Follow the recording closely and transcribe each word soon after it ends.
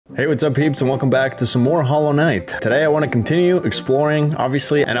Hey, what's up peeps, and welcome back to some more Hollow Knight. Today I want to continue exploring,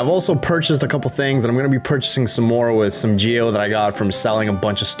 obviously, and I've also purchased a couple things, and I'm going to be purchasing some more with some geo that I got from selling a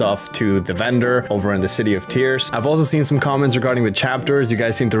bunch of stuff to the vendor over in the City of Tears. I've also seen some comments regarding the chapters. You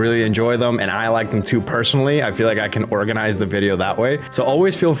guys seem to really enjoy them, and I like them too personally. I feel like I can organize the video that way. So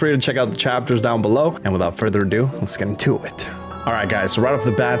always feel free to check out the chapters down below, and without further ado, let's get into it. Alright guys, so right off the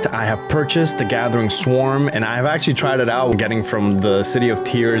bat, I have purchased the Gathering Swarm, and I have actually tried it out, getting from the City of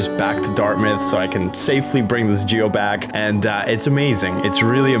Tears back to Dartmouth so I can safely bring this geo back, and it's amazing. It's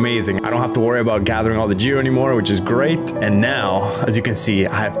really amazing. I don't have to worry about gathering all the geo anymore, which is great. And now, as you can see,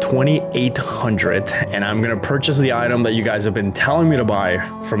 I have 2,800, and I'm gonna purchase the item that you guys have been telling me to buy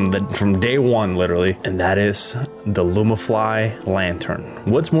from day one, literally, and that is the Lumify Lantern.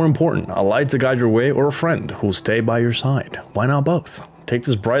 What's more important, a light to guide your way or a friend who'll stay by your side? Why not both? Take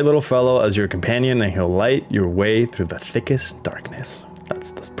this bright little fellow as your companion and he'll light your way through the thickest darkness.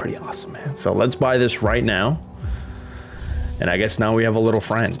 That's pretty awesome, man. So let's buy this right now. And I guess now we have a little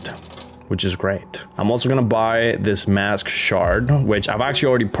friend, which is great. I'm also gonna buy this mask shard, which I've actually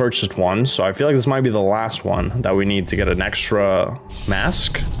already purchased one. So I feel like this might be the last one that we need to get an extra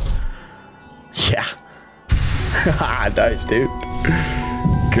mask. Yeah. Nice, dude.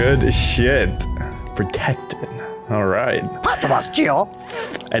 Good shit. Protected. All right.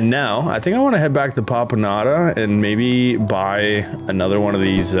 And now, I think I want to head back to Papanata and maybe buy another one of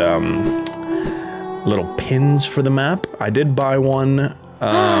these little pins for the map. I did buy one.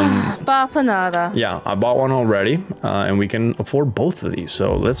 Papanata. Yeah, I bought one already, and we can afford both of these.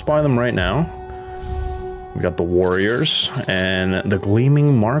 So let's buy them right now. We got the Warriors and the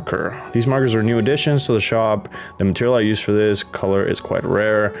Gleaming Marker. These markers are new additions to the shop. The material I use for this color is quite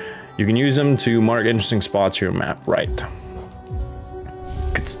rare. You can use them to mark interesting spots here on your map, right?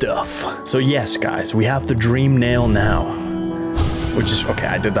 Good stuff. So yes, guys, we have the Dream Nail now. Which is, okay,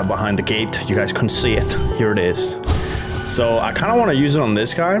 I did that behind the gate. You guys couldn't see it. Here it is. So I kind of want to use it on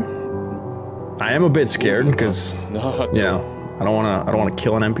this guy. I am a bit scared because, you know, I don't want to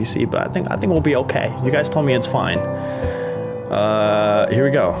kill an NPC, but I think we'll be okay. You guys told me it's fine. Here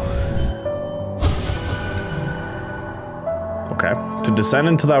we go. Okay. To descend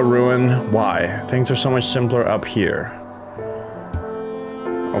into that ruin, why? Things are so much simpler up here.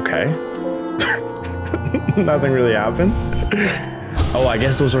 Okay. Nothing really happened. Oh, I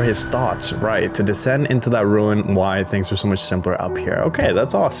guess those are his thoughts, right? To descend into that ruin, why? Things are so much simpler up here. Okay,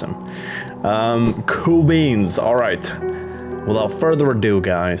 that's awesome. Cool beans. All right. Without further ado,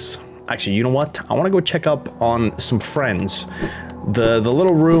 guys. Actually, you know what? I want to go check up on some friends. The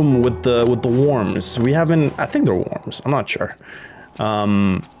little room with the worms. We haven't. I think they're worms. I'm not sure.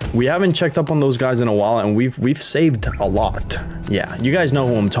 We haven't checked up on those guys in a while, and we've saved a lot. Yeah, you guys know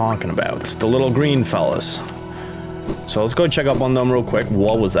who I'm talking about. It's the little green fellas. So let's go check up on them real quick.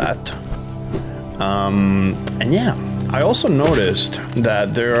 What was that? And yeah, I also noticed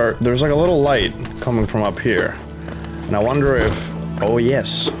that there's like a little light coming from up here. And I wonder if... Oh,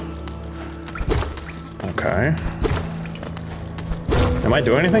 yes. Okay. Am I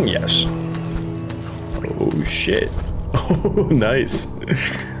doing anything? Yes. Oh, shit. Oh, nice. A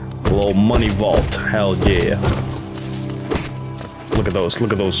little money vault. Hell yeah. Look at those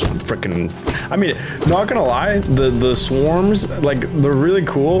freaking... I mean, not gonna lie, the swarms, like, they're really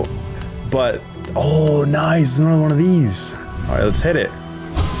cool, but... Oh, nice. Another one of these. All right, let's hit it.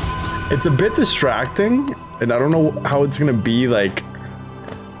 It's a bit distracting. And I don't know how it's gonna be like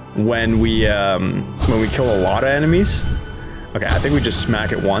when we kill a lot of enemies. Okay, I think we just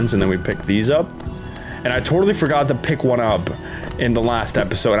smack it once and then we pick these up. And I totally forgot to pick one up in the last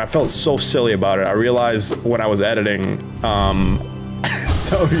episode, and I felt so silly about it. I realized when I was editing,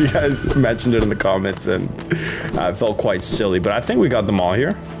 so you guys mentioned it in the comments, and I felt quite silly. But I think we got them all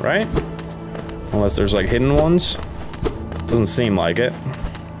here, right? Unless there's like hidden ones. Doesn't seem like it.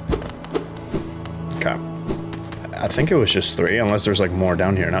 Okay. I think it was just 3, unless there's like more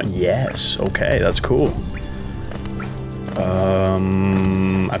down here now. Yes, okay, that's cool.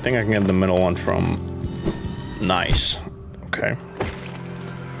 I think I can get the middle one from... Nice. Okay.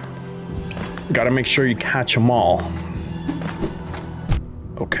 Gotta make sure you catch them all.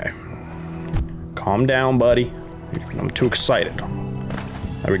 Okay. Calm down, buddy. I'm too excited.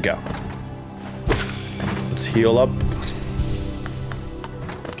 There we go. Let's heal up.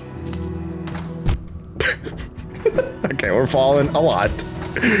 Okay, we're falling a lot.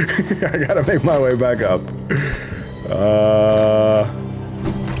 I gotta make my way back up.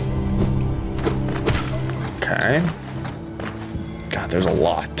 Okay. God, there's a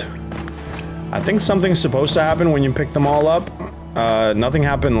lot. I think something's supposed to happen when you pick them all up. Nothing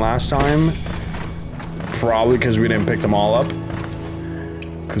happened last time. Probably because we didn't pick them all up.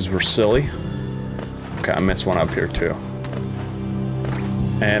 because we're silly. Okay, I missed one up here too.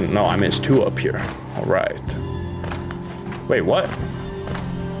 And no, I missed two up here. All right. Wait, what?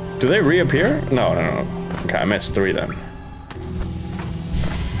 Do they reappear? No. Okay, I missed three then.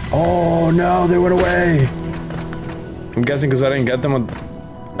 Oh no, they went away. I'm guessing because I didn't get them.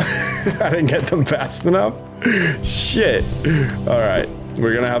 I didn't get them fast enough. Shit. All right,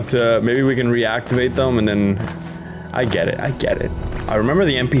 we're gonna have to. Maybe we can reactivate them, and then. I get it. I remember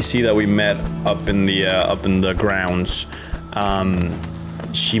the NPC that we met up in the grounds.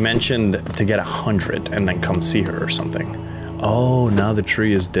 She mentioned to get 100 and then come see her or something. Oh, now the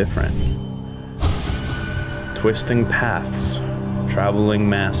tree is different. Twisting paths, traveling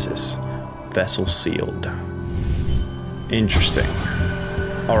masses, vessel sealed. Interesting.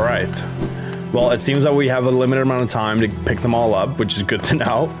 All right. Well, it seems that we have a limited amount of time to pick them all up, which is good to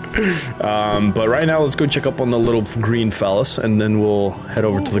know. But right now, let's go check up on the little green fellas, and then we'll head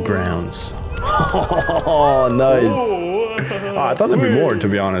over to the grounds. Oh, nice. Oh, I thought there'd be more, to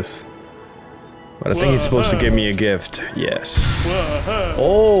be honest. But I think he's supposed to give me a gift. Yes.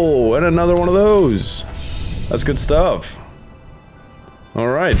 Oh, and another one of those. That's good stuff. All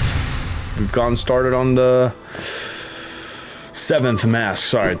right. We've gotten started on the 7th mask.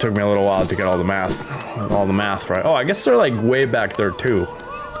 Sorry, it took me a little while to get all the math right. Oh, I guess they're like way back there too.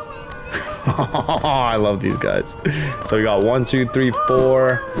 I love these guys. So we got 1, 2, 3,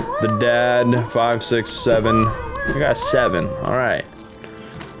 4. The dad, 5, 6, 7. We got 7. All right.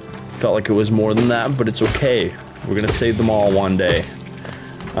 Felt like it was more than that, but it's okay. We're gonna save them all one day.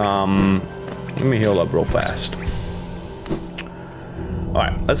 Let me heal up real fast.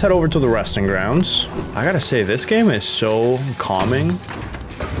 Alright, let's head over to the resting grounds. I gotta say, this game is so calming.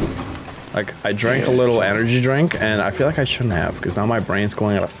 Like, I drank a little energy drink, and I feel like I shouldn't have, because now my brain's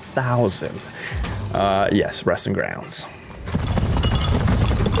going at 1,000. Yes, resting grounds.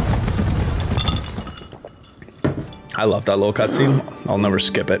 I love that little cutscene. I'll never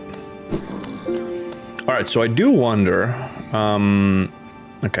skip it. Alright, so I do wonder,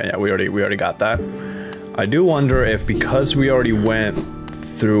 okay, yeah, we already got that. I do wonder if because we already went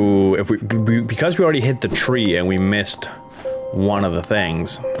through, because we already hit the tree and we missed one of the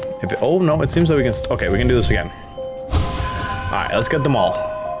things. If it, oh no, it seems like we can, okay, we can do this again. Alright, let's get them all.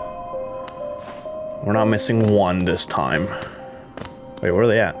 We're not missing one this time. Wait, where are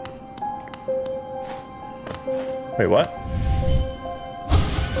they at? Wait, what?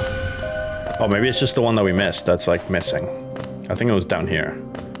 Oh, maybe it's just the one that we missed that's like missing. I think it was down here.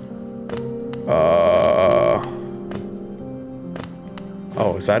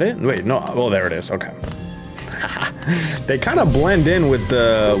 Oh, is that it? Wait, no. Oh, there it is. Okay. They kind of blend in with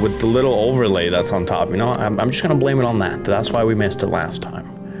the little overlay that's on top. You know, I'm just gonna blame it on that. That's why we missed it last time.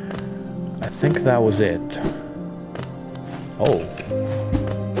 I think that was it. Oh.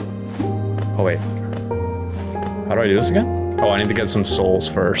 Oh wait. How do I do this again? Oh, I need to get some souls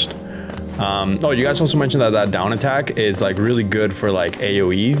first. Oh, you guys also mentioned that down attack is like really good for like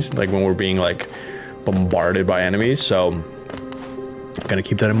AoEs, like when we're being like bombarded by enemies. So gotta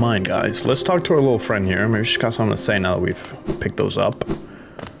keep that in mind, guys. Let's talk to our little friend here. Maybe she's got something to say now that we've picked those up.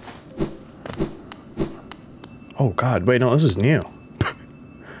 Oh God, wait, no, this is new.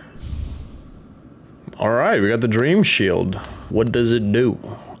 All right, we got the dream shield. What does it do?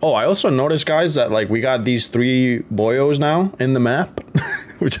 Oh, I also noticed, guys, that like we got these 3 boyos now in the map,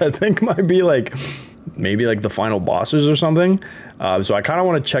 which I think might be like maybe like the final bosses or something. So I kind of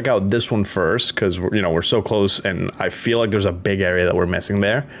want to check out this one first because we're so close, and I feel like there's a big area that we're missing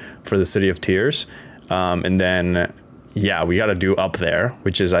there for the City of Tears. And then yeah, we got to do up there,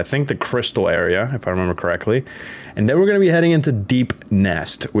 which is I think the crystal area, if I remember correctly. And then we're going to be heading into Deep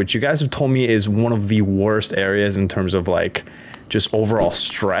Nest, which you guys have told me is one of the worst areas in terms of like just overall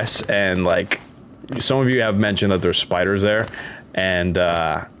stress, and like some of you have mentioned that there's spiders there, and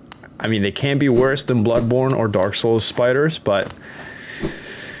I mean, they can be worse than Bloodborne or Dark Souls spiders, but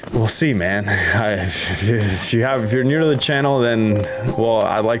we'll see, man. If you're new to the channel, then well,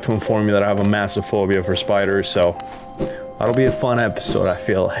 I'd like to inform you that I have a massive phobia for spiders, so that'll be a fun episode, I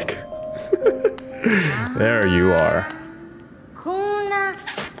feel like. There you are.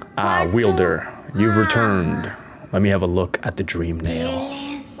 Ah, Wielder, you've returned. Let me have a look at the dream nail.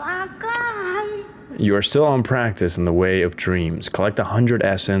 You are still on practice in the way of dreams. Collect 100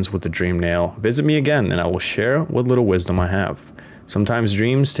 essence with the dream nail. Visit me again, and I will share what little wisdom I have. Sometimes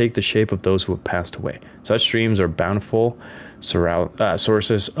dreams take the shape of those who have passed away. Such dreams are bountiful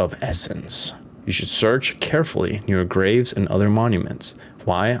sources of essence. You should search carefully near graves and other monuments.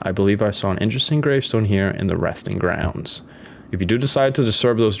 Why? I believe I saw an interesting gravestone here in the resting grounds. If you do decide to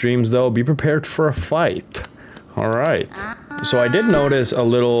disturb those dreams, though, be prepared for a fight. All right. So I did notice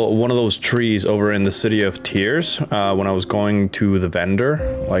one of those trees over in the City of Tears when I was going to the vendor,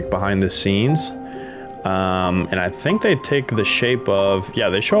 like behind the scenes. And I think they take the shape of, yeah,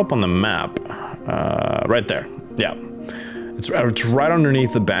 they show up on the map. Right there. Yeah. It's right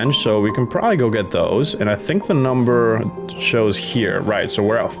underneath the bench, so we can probably go get those. And I think the number shows here. Right, so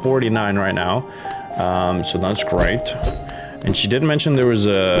we're at 49 right now. So that's great. And she did mention there was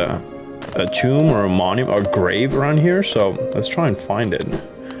a tomb or a monument or grave around here, so let's try and find it.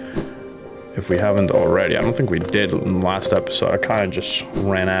 If we haven't already. I don't think we did in the last episode. I kind of just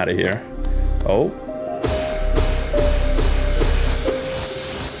ran out of here. Oh.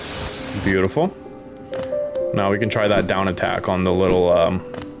 Beautiful. Now we can try that down attack on the little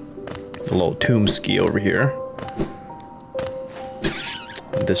tomb ski over here.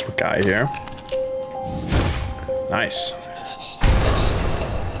 This guy here. Nice.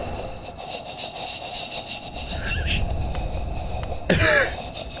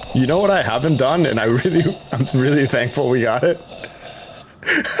 You know what I haven't done, and I'm really thankful we got it.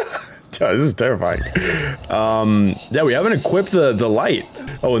 This is terrifying. Yeah, we haven't equipped the light.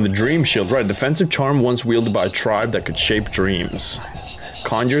 Oh, and the dream shield, right? Defensive charm once wielded by a tribe that could shape dreams.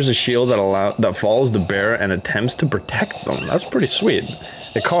 Conjures a shield that follows the bearer and attempts to protect them. That's pretty sweet.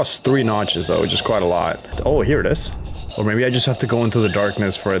 It costs 3 notches though, which is quite a lot. Oh, here it is. Or maybe I just have to go into the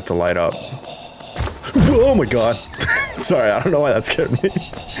darkness for it to light up. Oh my god. Sorry, I don't know why that scared me.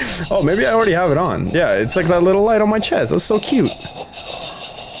 Oh, maybe I already have it on. Yeah, it's like that little light on my chest. That's so cute.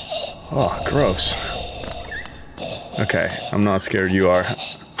 Oh, gross. Okay, I'm not scared, you are.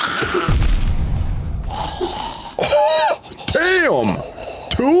 Oh, damn!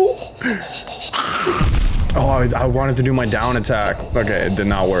 2? Oh, I wanted to do my down attack. Okay, it did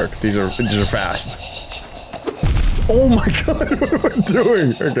not work. These are fast. Oh my god, what am I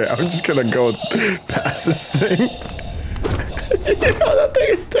doing? Okay, I'm just gonna go past this thing. You know, that thing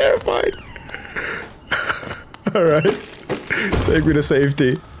is terrifying. Alright. Take me to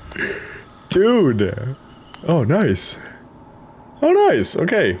safety. Dude. Oh, nice. Oh, nice.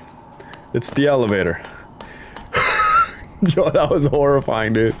 Okay. It's the elevator. Yo, that was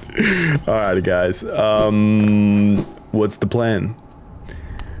horrifying, dude. Alright, guys. What's the plan?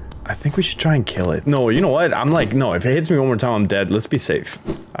 I think we should try and kill it. No, you know what? I'm like, no, if it hits me one more time, I'm dead. Let's be safe.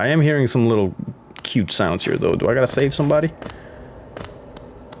 I am hearing some little cute sounds here, though. Do I gotta save somebody?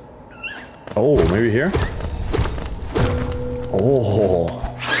 Oh, maybe here? Oh.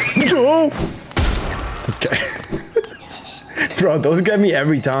 No! Okay. Bro, those get me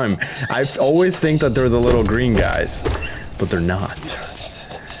every time. I always think that they're the little green guys, but they're not.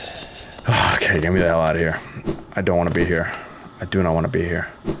 Okay, get me the hell out of here. I don't want to be here. I do not want to be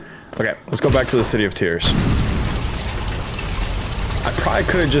here. Okay, let's go back to the City of Tears. I probably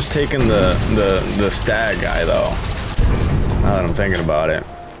could have just taken the stag guy, though. Now that I'm thinking about it.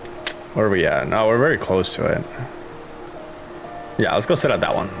 Where are we at? No, we're very close to it. Yeah, let's go sit at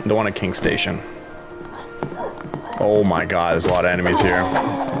that one. The one at King Station. Oh my god, there's a lot of enemies here.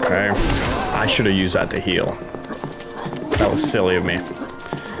 Okay. I should have used that to heal. That was silly of me.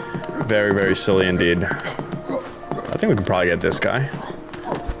 Very, very silly indeed. I think we can probably get this guy.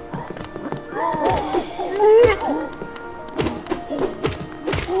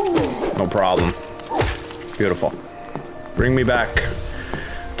 No problem. Beautiful. Bring me back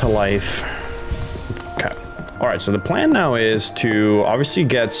to life. Okay. Alright, so the plan now is to obviously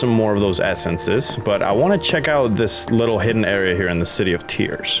get some more of those essences, but I want to check out this little hidden area here in the City of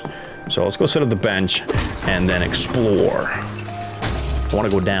Tears. So let's go sit at the bench and then explore. I want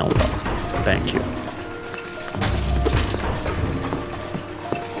to go down though. Thank you.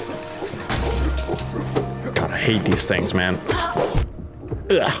 God, I hate these things, man.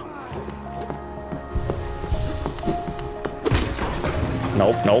 Ugh.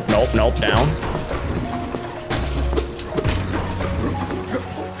 Nope, nope, nope, nope, down.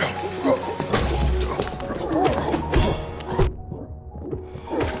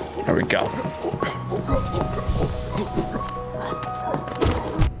 There we go.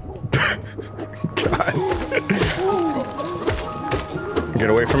 God. Get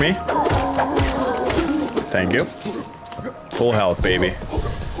away from me. Thank you. Full health, baby.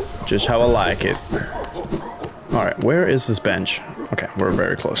 Just how I like it. Alright, where is this bench? Okay, we're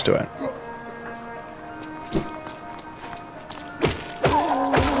very close to it.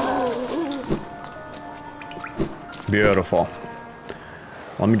 Beautiful.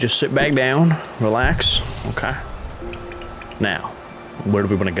 Let me just sit back down, relax. Okay. Now, where do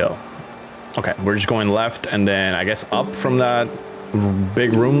we want to go? Okay, we're just going left and then I guess up from that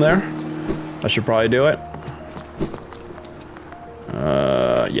big room there. I should probably do it.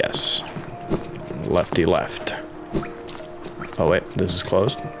 Yes. Lefty left. Oh wait, this is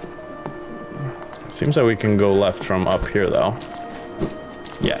closed. Seems like we can go left from up here though.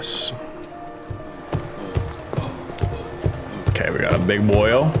 Yes. Okay, we got a big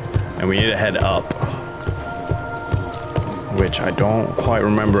boyo, and we need to head up. Which I don't quite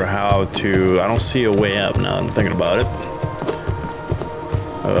remember how to... I don't see a way up now that I'm thinking about it.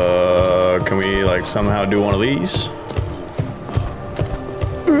 Can we, like, somehow do one of these?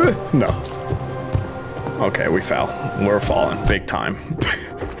 No. Okay, we fell. We're falling. Big time.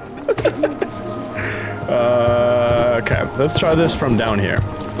 Okay, let's try this from down here.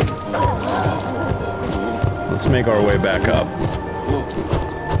 Let's make our way back up.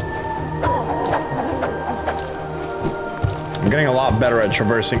 I'm getting a lot better at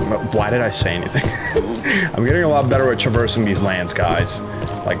traversing... Why did I say anything? I'm getting a lot better at traversing these lands, guys.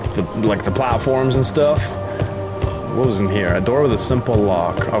 Like the platforms and stuff. What was in here? A door with a simple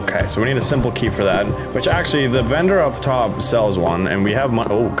lock. Okay, so we need a simple key for that. Which actually, the vendor up top sells one, and we have money.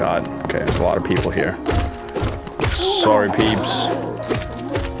 Oh god. Okay, there's a lot of people here. Sorry, peeps.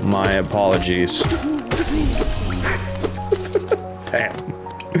 My apologies. Damn.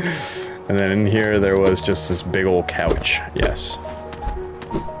 And then in here, there was just this big old couch. Yes.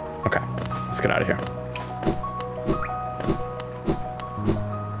 Okay, let's get out of here.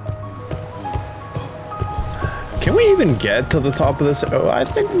 Can we even get to the top of this? Oh, I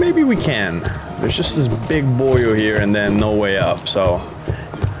think maybe we can. There's just this big boyo here and then no way up, so...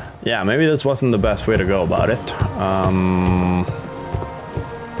 Yeah, maybe this wasn't the best way to go about it.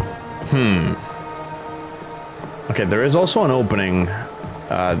 Okay, there is also an opening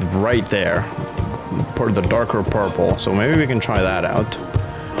right there. For the darker purple, so maybe we can try that out.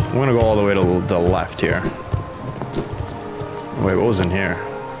 I'm gonna go all the way to the left here. Wait, what was in here?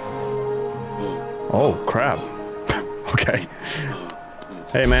 Oh, crap. Okay.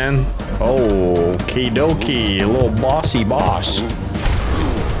 Hey, man. Oh, okie dokie, little bossy boss.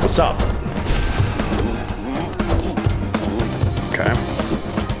 What's up? Okay.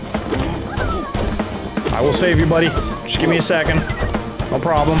 I will save you, buddy. Just give me a second. No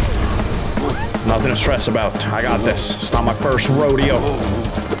problem. Nothing to stress about. I got this. It's not my first rodeo.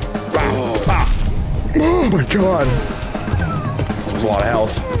 Bow, bow. Oh my god. There's a lot of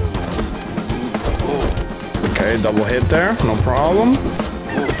health. Okay, double hit there. No problem.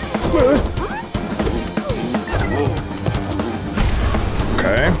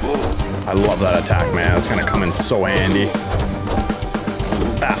 Okay. I love that attack, man. It's gonna come in so handy.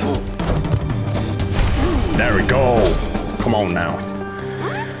 Ah. There we go. Come on now.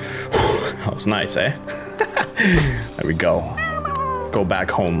 That was nice, eh? There we go. Go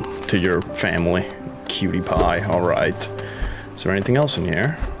back home to your family. Cutie pie. Alright. Is there anything else in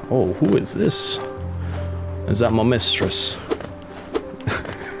here? Oh, who is this? Is that my mistress?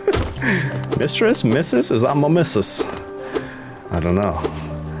 Mistress? Missus? Is that my missus? I don't know.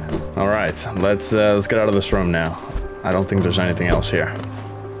 Alright, let's get out of this room now. I don't think there's anything else here.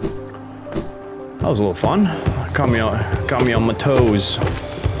 That was a little fun. Got me on my toes.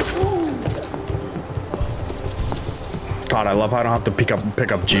 God, I love how I don't have to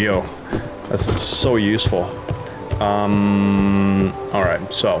pick up Geo. That's so useful.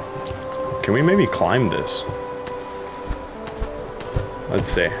 Alright, so can we maybe climb this? Let's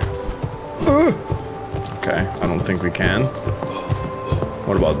see. Okay, I don't think we can.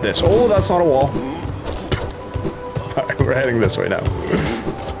 What about this? Oh, that's not a wall. Alright, we're heading this way now.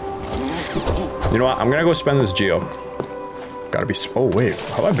 You know what? I'm gonna go spend this Geo. Gotta be. Oh, wait.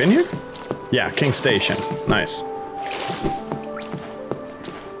 Have I been here? Yeah, King Station. Nice.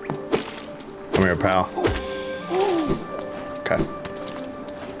 Come here, pal. Okay.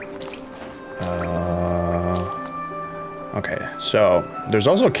 Okay, so there's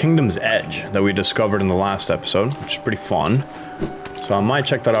also Kingdom's Edge that we discovered in the last episode, which is pretty fun. So I might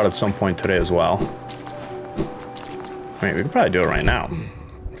check that out at some point today as well. I mean, we could probably do it right now,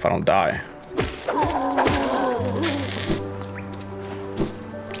 if I don't die.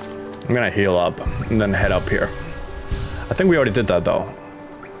 I'm gonna heal up and then head up here. I think we already did that though.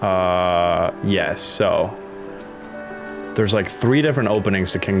 Yes, so there's like 3 different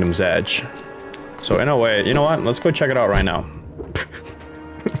openings to Kingdom's Edge. So in a way, you know what? Let's go check it out right now.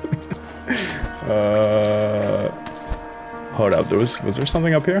 Hold up, was there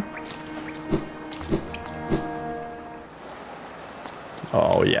something up here?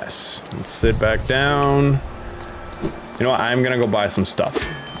 Oh yes, let's sit back down. You know what? I'm gonna go buy some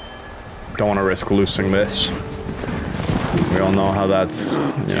stuff. Don't want to risk losing this. We all know how that's,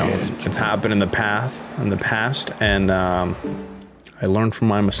 you know, it's happened in the past, and I learn from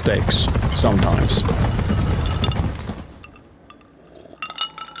my mistakes sometimes.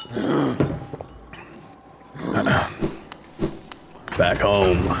 Back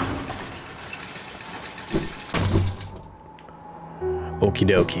home. Okie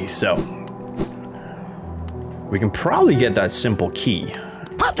dokie, so. We can probably get that simple key.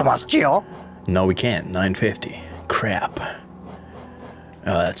 No, we can't. 950. Crap.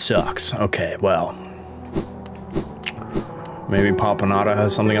 Oh, that sucks. Okay, well. Maybe Papanada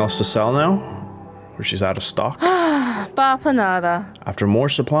has something else to sell now? Or she's out of stock? Papanada. After more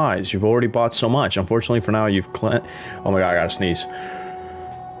supplies, you've already bought so much. Unfortunately for now, you've oh my god, I gotta sneeze.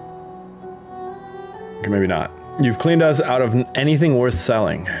 Okay, maybe not. You've cleaned us out of anything worth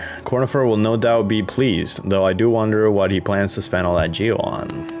selling. Cornifer will no doubt be pleased, though I do wonder what he plans to spend all that geo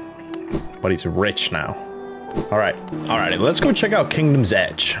on. But he's rich now. Alright, alrighty, let's go check out Kingdom's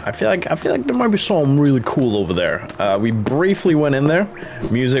Edge. I feel like there might be something really cool over there. We briefly went in there.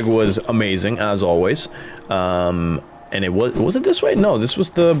 Music was amazing, as always. And it was it this way? No, this was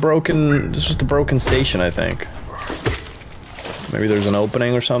the broken station, I think. Maybe there's an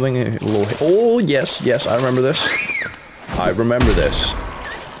opening or something. A little, oh, yes, yes, I remember this. I remember this.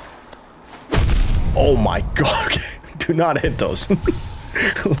 Oh my god. Do not hit those.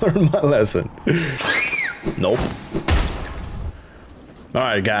 Learn my lesson. Nope.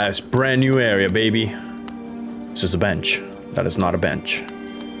 Alright, guys. Brand new area, baby. This is a bench. That is not a bench.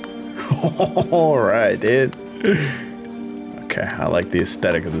 Alright, dude. Okay, I like the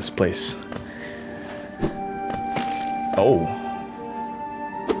aesthetic of this place. Oh.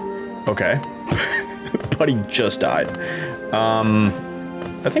 Okay. Buddy just died.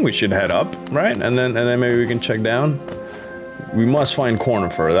 I think we should head up, right? And then maybe we can check down. We must find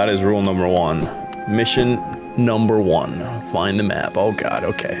Cornifer. That is rule number 1. Mission number 1. Find the map. Oh god,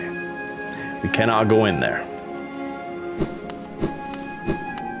 okay. We cannot go in there.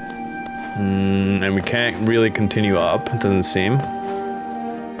 And we can't really continue up, it doesn't seem.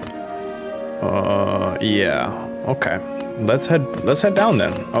 Yeah. Okay. Let's head down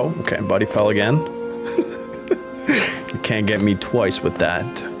then. Oh, okay, buddy fell again. You can't get me twice with that.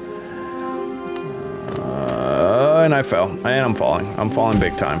 And I fell. And I'm falling. I'm falling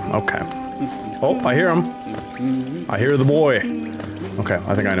big time. Okay. Oh, I hear him. I hear the boy. Okay,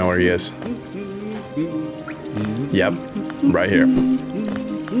 I think I know where he is. Yep. Right here.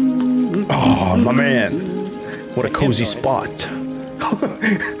 Oh, my man. What a cozy spot.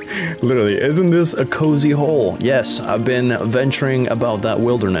 Literally, isn't this a cozy hole? Yes, I've been venturing about that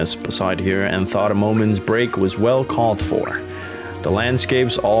wilderness beside here and thought a moment's break was well called for. The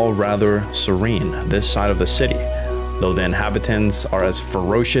landscape's all rather serene this side of the city, though the inhabitants are as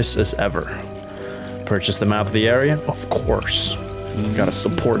ferocious as ever. Purchase the map of the area? Of course. Gotta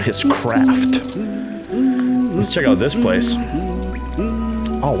support his craft. Let's check out this place.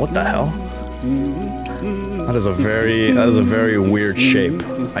 Oh, what the hell? That is a very weird shape.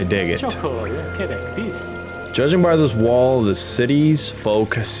 I dig it. Judging by this wall, the city's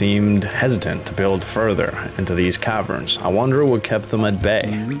folk seemed hesitant to build further into these caverns. I wonder what kept them at bay.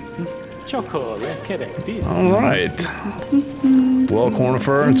 Alright. Well,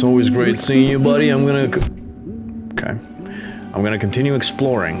 Cornifer, it's always great seeing you, buddy. I'm gonna continue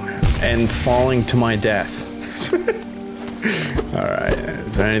exploring and falling to my death. Alright,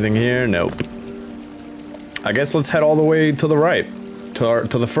 is there anything here? Nope. I guess let's head all the way to the right. To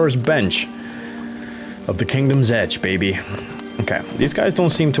the first bench of the Kingdom's Edge, baby. Okay, these guys don't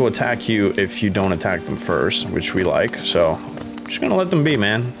seem to attack you if you don't attack them first, which we like, so I'm just gonna let them be,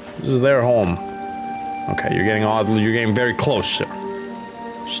 man. This is their home. Okay, you're getting very close, sir.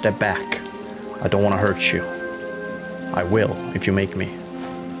 Step back. I don't want to hurt you. I will, if you make me.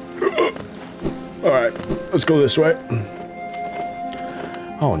 Alright, let's go this way.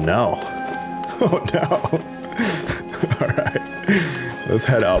 Oh no. Oh no. Alright. Let's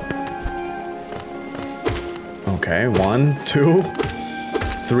head up. Okay, 1, 2,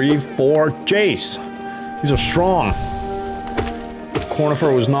 3, 4. Jace! These are strong.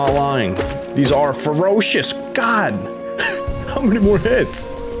 Cornifer was not lying. These are ferocious. God! How many more hits?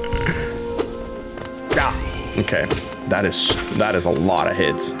 Ah, okay. That is a lot of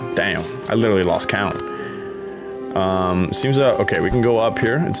hits. Damn. I literally lost count. Seems okay, we can go up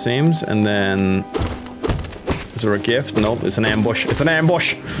here, it seems, and then... Is there a gift? Nope, it's an ambush. It's an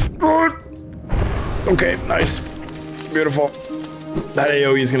ambush! Okay, nice. Beautiful. That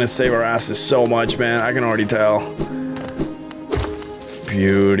AoE is gonna save our asses so much, man. I can already tell.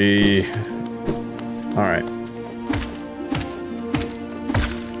 Beauty. Alright.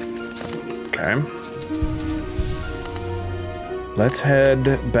 Okay. Let's head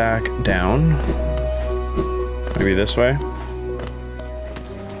back down. Maybe this way.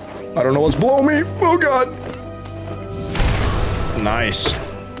 I don't know what's below me. Oh god. Nice.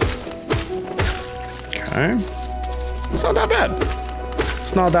 Okay. It's not that bad.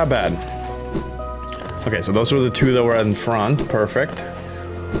 It's not that bad. Okay, so those were the two that were in front. Perfect.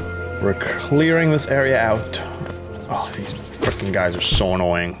 We're clearing this area out. Oh, these freaking guys are so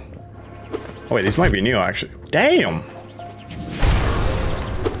annoying. Oh wait, these might be new actually. Damn!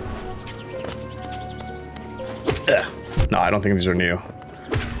 Ugh. No, I don't think these are new.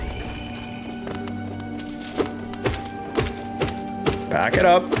 Back it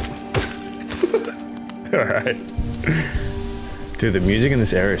up. Alright. Dude, the music in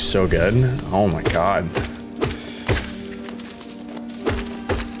this area is so good. Oh my god.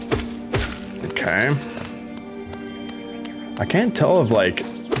 Okay. I can't tell if like...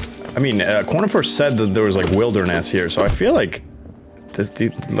 I mean, Cornifer said that there was like wilderness here, so I feel like...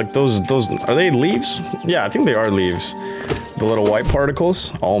 like those... Are they leaves? Yeah, I think they are leaves. The little white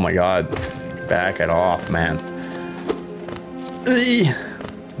particles. Oh my god. Back it off, man. I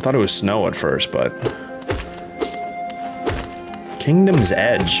thought it was snow at first, but... Kingdom's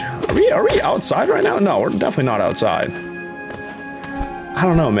Edge. Are we outside right now? No, we're definitely not outside. I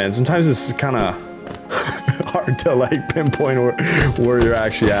don't know, man. Sometimes it's kind of hard to like pinpoint where you're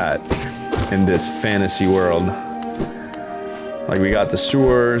actually at in this fantasy world. Like we got the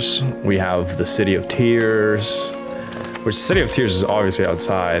sewers, we have the City of Tears, which the City of Tears is obviously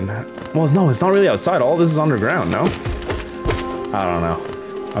outside. Well, no, it's not really outside. All this is underground, no? I don't know.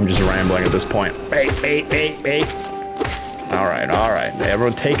 I'm just rambling at this point. Bait. Alright.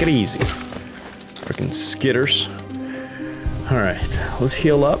 Everyone take it easy. Freaking skitters. Alright, let's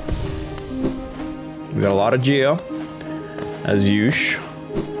heal up. We got a lot of geo. As usual.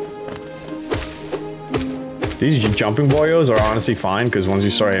 These jumping boyos are honestly fine, because once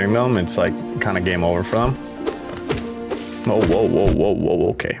you start hitting them, it's like kind of game over for them. Whoa,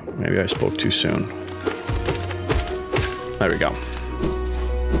 okay. Maybe I spoke too soon. There we go.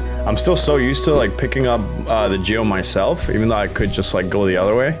 I'm still so used to like picking up the geo myself, even though I could just like go the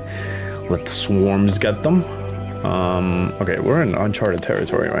other way. Let the swarms get them. Okay, we're in uncharted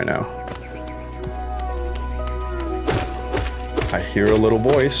territory right now. I hear a little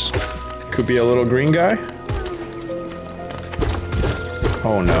voice. Could be a little green guy.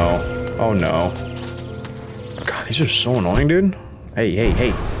 Oh no. Oh no. God, these are so annoying, dude.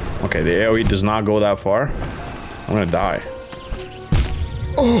 Hey. Okay, the AoE does not go that far. I'm gonna die.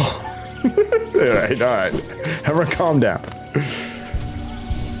 Oh! Alright. Everyone calm down.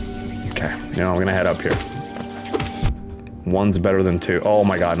 Okay, you know, I'm gonna head up here. One's better than two. Oh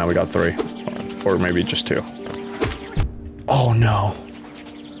my god, now we got three. Or maybe just two. Oh no.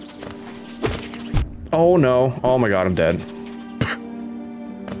 Oh no. Oh my god, I'm dead.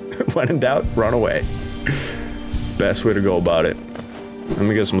 When in doubt, run away. Best way to go about it. Let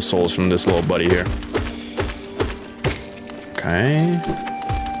me get some souls from this little buddy here. Okay.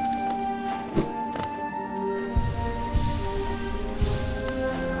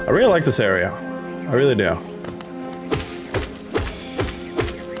 I really like this area. I really do.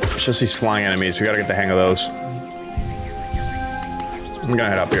 It's just these flying enemies. We gotta get the hang of those. I'm gonna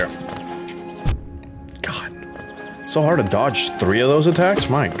head up here. God. So hard to dodge 3 of those attacks?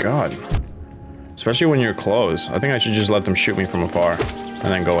 My god. Especially when you're close. I think I should just let them shoot me from afar. And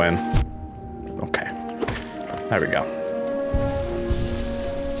then go in. Okay. There we go.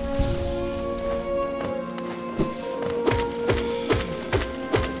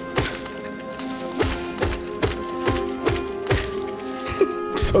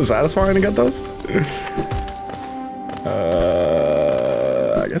 So satisfying to get those.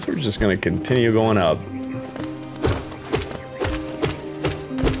 I guess we're just gonna continue going up.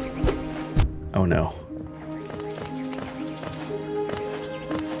 Oh no.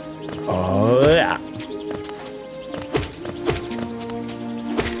 Oh yeah.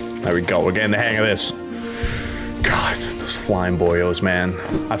 There we go. We're getting the hang of this. God, those flying boyos, man.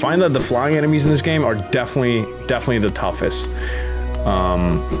 I find that the flying enemies in this game are definitely the toughest.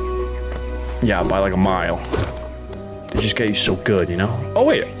 Yeah, by like a mile. They just get you so good, you know? Oh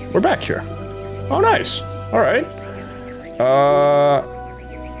wait, we're back here. Oh nice. Alright.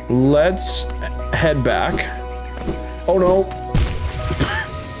 Let's head back. Oh no.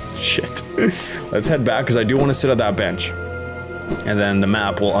 Shit. Let's head back because I do want to sit at that bench. And then the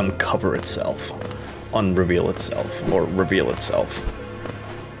map will uncover itself. Unreveal itself. Or reveal itself.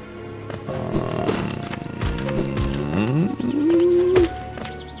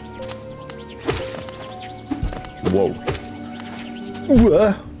 Whoa.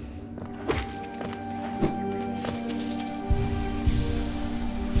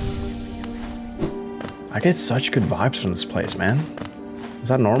 I get such good vibes from this place, man. Is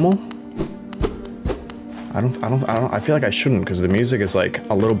that normal? I feel like I shouldn't because the music is like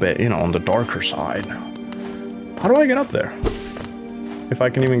a little bit, you know, on the darker side. How do I get up there? if I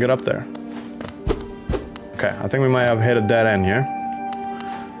can even get up there. Okay, I think we might have hit a dead end here.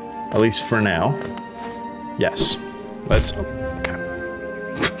 At least for now. Yes. Let's... Okay.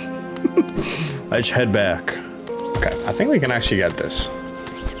 Let's head back. Okay, I think we can actually get this.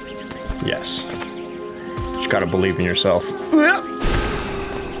 Yes. Just gotta believe in yourself.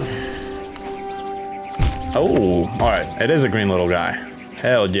 Oh, alright. It is a green little guy.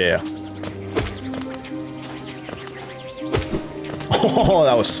 Hell yeah. Oh,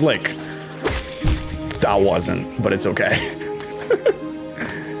 that was slick. That wasn't, but it's okay.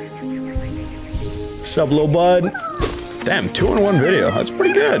 Sup, little bud? Damn, 2-in-1 video. That's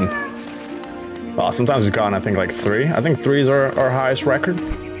pretty good. Well, sometimes we've gotten, I think, like 3. I think 3 is our highest record.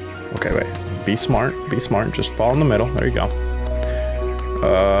 Okay, wait. Be smart. Be smart. Just fall in the middle. There you go.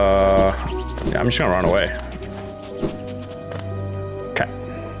 Yeah, I'm just gonna run away. Okay.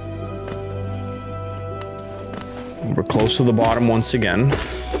 We're close to the bottom once again.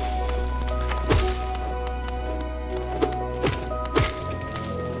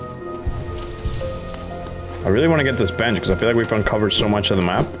 I really want to get this bench because I feel like we've uncovered so much of the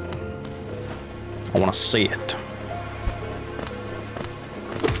map. I want to see it.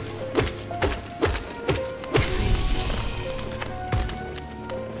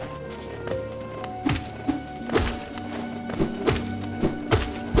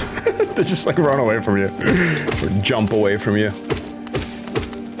 They just like run away from you or jump away from you.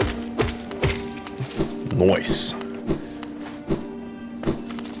 Nice.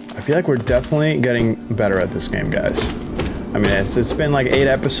 I feel like we're definitely getting better at this game, guys. I mean, it's been like 8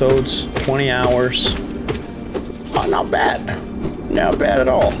 episodes, 20 hours. Oh, not bad. Not bad at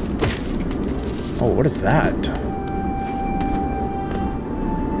all. Oh, what is that?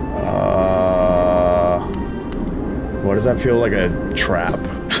 What does that feel like, a trap?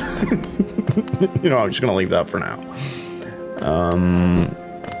 You know, I'm just gonna leave that for now.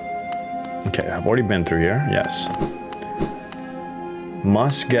 Okay, I've already been through here, yes.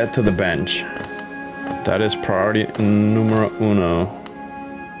 Must get to the bench. That is priority numero uno.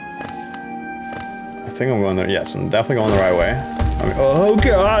 I think I'm going there. Yes, I'm definitely going the right way. I mean, oh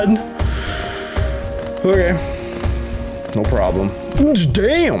god! Okay. No problem.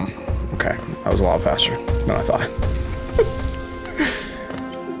 Damn! Okay, that was a lot faster than I thought.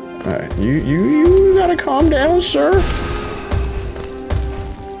 Alright, you gotta calm down, sir.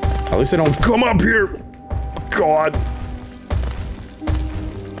 At least they don't come up here. God.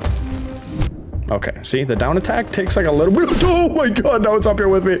 Okay, see, the down attack takes like a little bit. Oh my god, now it's up here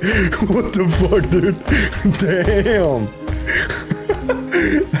with me. What the fuck, dude? Damn.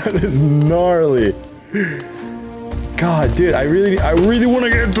 That is gnarly. God, dude, I really want to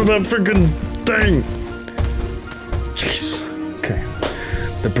get to that freaking thing. Jeez. Okay.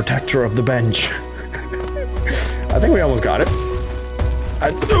 The protector of the bench. I think we almost got it.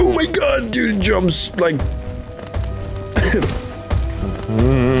 Oh my god, dude, it jumps like...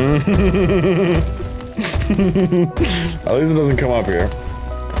 At least it doesn't come up here.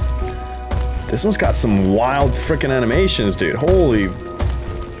 This one's got some wild freaking animations, dude. Holy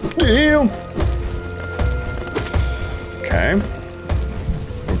damn. Okay.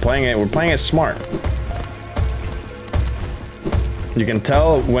 We're playing it smart. You can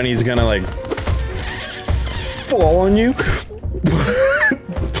tell when he's gonna like fall on you.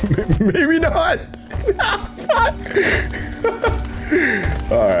 Maybe not. Fuck.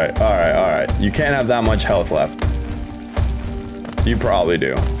 Alright. You can't have that much health left. You probably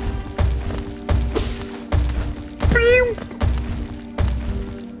do.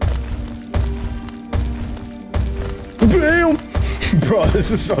 Bam! Bro,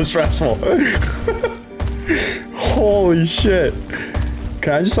 this is so stressful. Holy shit.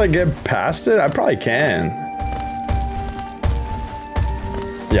 Can I just like get past it? I probably can.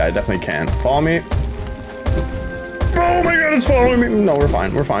 Yeah, I definitely can. Follow me. Oh my god, it's following me. No, we're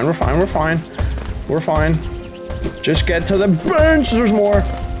fine. We're fine. We're fine. Just get to the bench. There's more.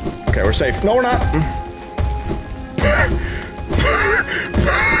 Okay, we're safe. No, we're not.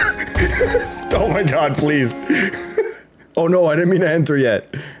 Oh my god, please. Oh no, I didn't mean to enter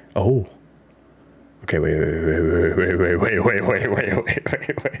yet. Oh. Okay, wait.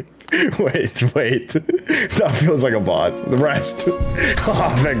 That feels like a boss. The rest.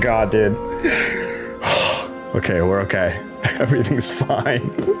 Oh, thank god, dude. Okay, we're okay. Everything's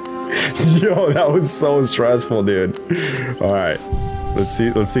fine. Yo, that was so stressful, dude. Alright. Let's see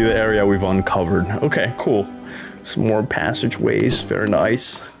the area we've uncovered. Okay, cool. Some more passageways. Very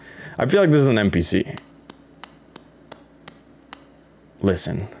nice. I feel like this is an NPC.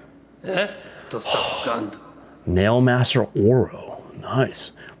 Listen. Nailmaster Oro.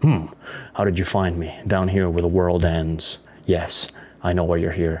 Nice. How did you find me? Down here where the world ends. Yes, I know why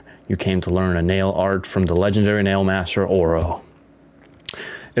you're here. You came to learn a nail art from the legendary nail master Oro.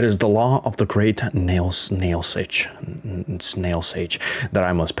 It is the law of the great snail sage that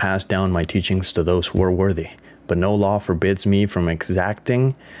I must pass down my teachings to those who are worthy. But no law forbids me from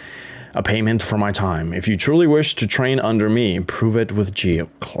exacting a payment for my time. If you truly wish to train under me, prove it with Geo.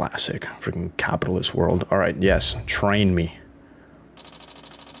 Classic. Freaking capitalist world. Alright, yes. Train me.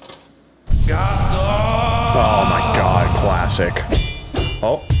 Oh my god, classic.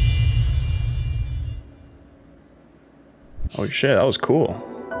 Oh. Oh shit, that was cool.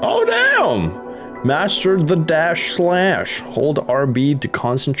 Oh damn! Mastered the dash slash. Hold RB to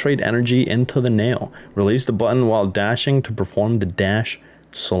concentrate energy into the nail. Release the button while dashing to perform the dash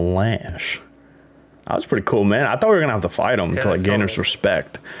slash. That was pretty cool, man. I thought we were gonna have to fight him to like gain his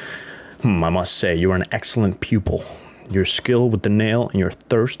respect. I must say, you are an excellent pupil. Your skill with the nail and your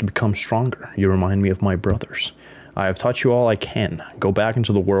thirst become stronger. You remind me of my brothers. I have taught you all I can. Go back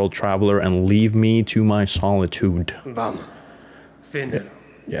into the world, traveler, and leave me to my solitude. Bum. Fin.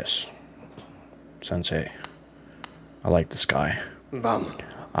 Yes. Sensei. I like this guy. Bum.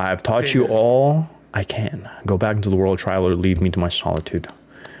 I have taught you all I can. Go back into the world, traveler, leave me to my solitude.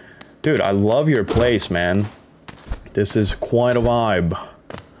 Dude, I love your place, man. This is quite a vibe.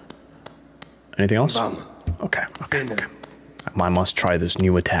 Anything else? Bum. Okay. I must try this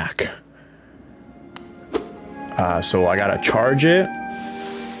new attack. So I gotta charge it.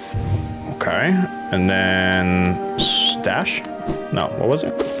 Okay. And then stash? No, what was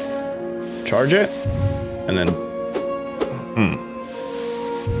it? Charge it. And then...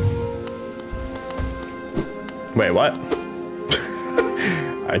 Wait, what?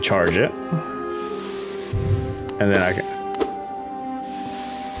 I charge it. And then I can...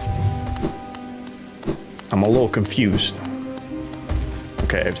 I'm a little confused.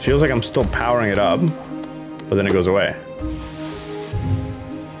 Okay, it feels like I'm still powering it up, but then it goes away.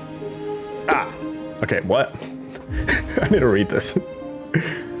 Ah! Okay, what? I need to read this.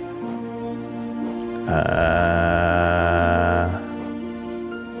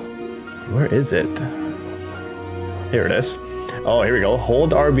 Where is it? Here it is. Oh, here we go.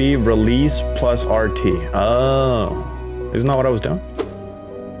 Hold RB, release plus RT. Oh. Isn't that what I was doing?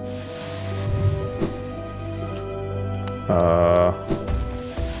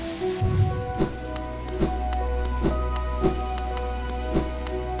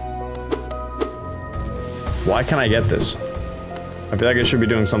 Why can't I get this? I feel like I should be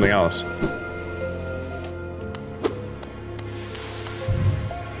doing something else.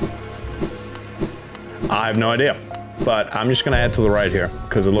 I have no idea, but I'm just gonna head to the right here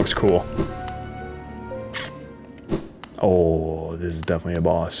because it looks cool. Oh, this is definitely a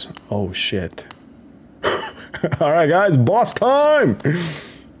boss. Oh shit. All right, guys, boss time.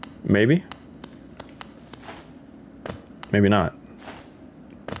 Maybe. Maybe not.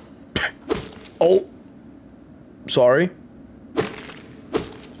 Oh. Sorry.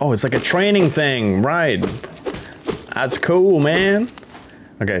 Oh, it's like a training thing, right? That's cool, man.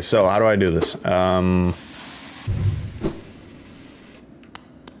 Okay, so how do I do this? I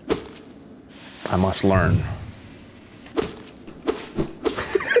must learn.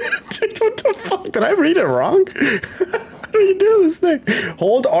 What the fuck? Did I read it wrong? How do you do this thing?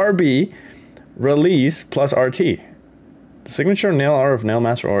 Hold RB, release plus RT. The signature nail art of Nail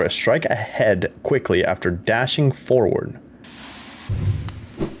Master Aura. Strike ahead quickly after dashing forward.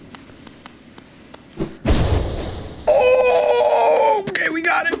 Oh, okay, we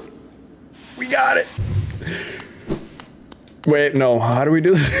got it. We got it. Wait, no, how do we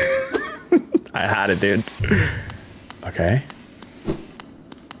do this? I had it, dude. Okay.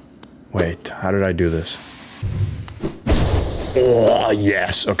 Wait, how did I do this? Oh,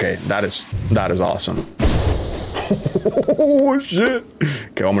 yes. Okay, that is awesome. Oh, shit.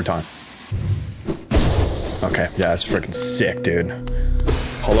 Okay, one more time. Okay, yeah, it's freaking sick, dude.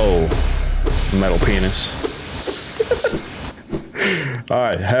 Hello, metal penis.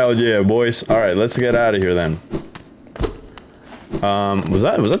 Alright, hell yeah, boys. Alright, let's get out of here then. Was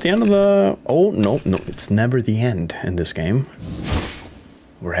that the end of the... Oh, no, it's never the end in this game.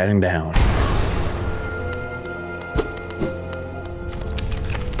 We're heading down.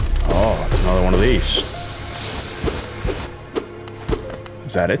 Oh, it's another one of these.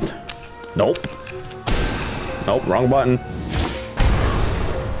 Is that it? Nope. Nope, wrong button.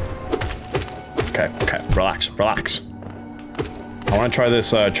 Okay, relax. I want to try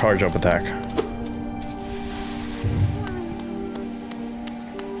this charge up attack.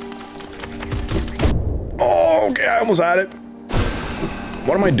 Oh, okay, I almost had it.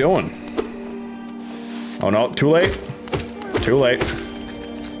 What am I doing? Oh no, too late. Too late.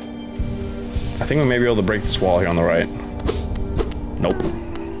 I think we may be able to break this wall here on the right. Nope.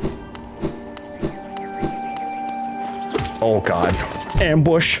 Oh god.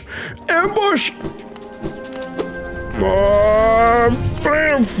 Ambush! Ambush!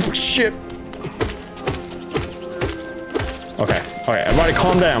 Bam! Shit. Okay, okay, everybody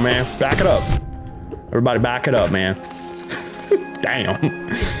calm down, man. Back it up. Everybody back it up, man. Damn.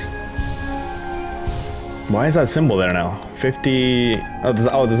 Why is that symbol there now? 50... Oh,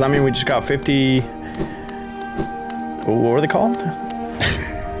 does that mean we just got 50... What were they called?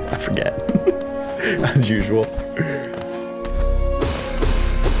 I forget. As usual.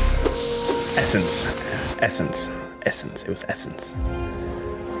 Essence. Essence. Essence. It was essence.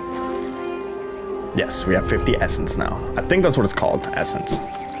 Yes, we have 50 essence now. I think that's what it's called. Essence.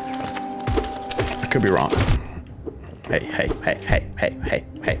 I could be wrong. Hey, hey, hey, hey, hey, hey,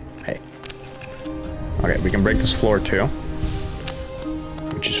 hey, hey. Okay, we can break this floor too.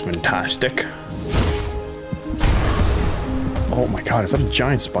 Which is fantastic. Oh my god, is that a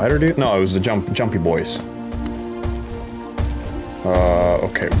giant spider, dude? No, it was the jumpy boys.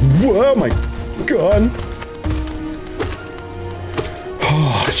 Okay. Whoa, my god.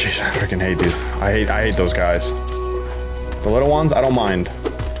 Oh, jeez, I freaking hate, dude. I hate those guys. The little ones, I don't mind.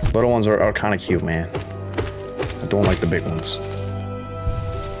 Little ones are kind of cute, man. I don't like the big ones.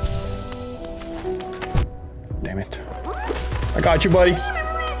 Damn it. I got you, buddy.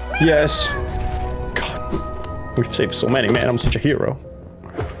 Yes. God. We've saved so many, man. I'm such a hero.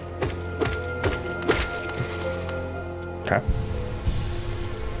 Okay.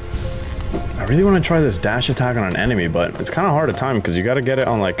 I really want to try this dash attack on an enemy, but it's kind of hard to time because you got to get it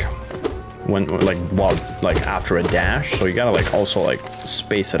on like after a dash, so you got to like also like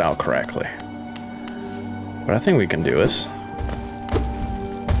space it out correctly. But I think we can do this.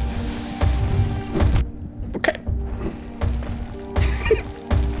 Okay.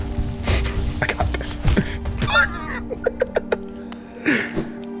 I got this.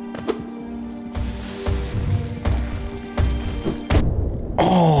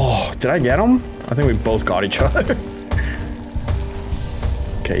 Oh, did I get him? I think we both got each other.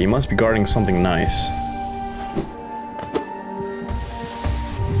 Okay, he must be guarding something nice.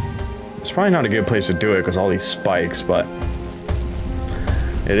 It's probably not a good place to do it because all these spikes, but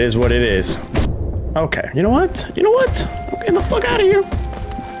it is what it is. Okay, you know what? You know what? I'm getting the fuck out of here.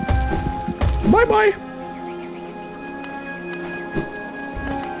 Bye-bye.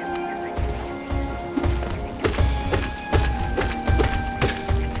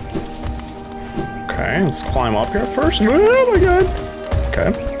 Okay, let's climb up here first. Oh my god.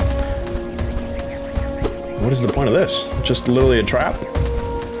 Okay. What is the point of this? Just literally a trap?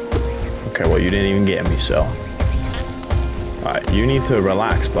 Okay, well, you didn't even get me, so. Alright, you need to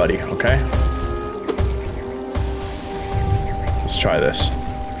relax, buddy, okay? Let's try this.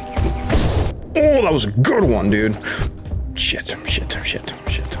 Oh, that was a good one, dude. Shit, shit, shit,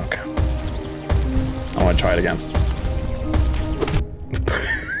 shit, okay. I want to try it again.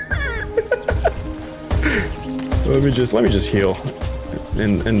 Let me just heal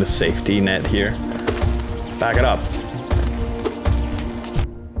in the safety net here. Back it up.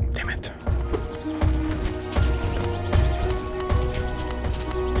 Damn it.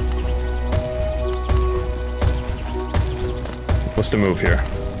 What's the move here?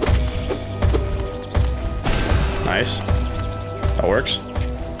 Nice. That works.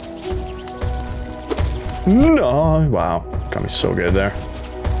 No, wow. Got me so good there.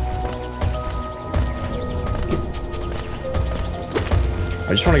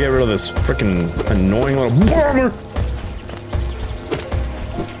 I just want to get rid of this freaking annoying little bomber.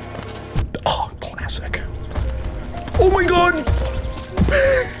 Oh, classic. Oh my god!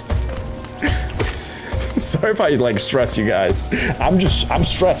 Sorry if I like stress you guys. I'm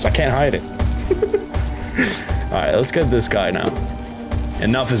stressed. I can't hide it. Alright, let's get this guy now.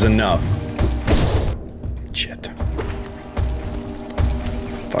 Enough is enough. Shit.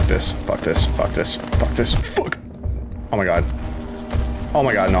 Fuck this. Fuck this. Fuck this. Fuck this. Fuck. Oh my god. Oh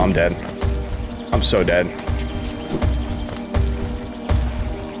my god, no, I'm dead. I'm so dead.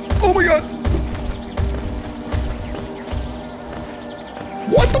 Oh my god!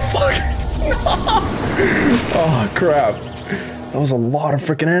 What the fuck? Oh crap. That was a lot of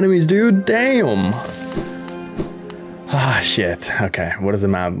freaking enemies, dude. Damn. Ah, shit. Okay, what does the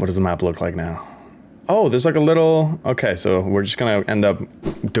map look like now? Oh, there's like a little... Okay, so we're just gonna end up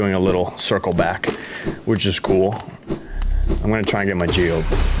doing a little circle back, which is cool. I'm gonna try and get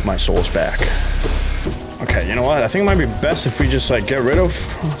my souls back. Okay, you know what? I think it might be best if we just like get rid of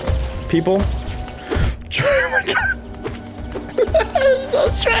people. Oh my god. It's so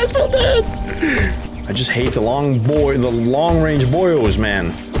stressful, dude. I just hate the long range boyos,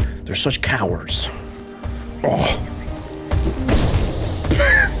 man. They're such cowards. Oh.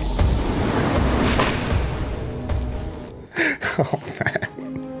 Oh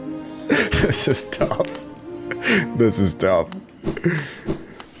man. This is tough. This is tough.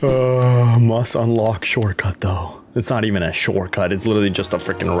 Must unlock shortcut though. It's not even a shortcut, it's literally just a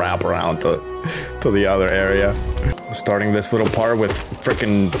freaking wraparound to the other area. Starting this little part with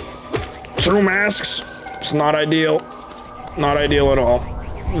freaking 2 masks. It's not ideal. Not ideal at all.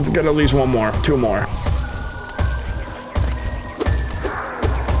 Let's get at least 1 more, 2 more.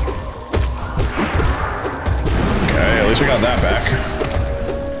 Okay, at least we got that back.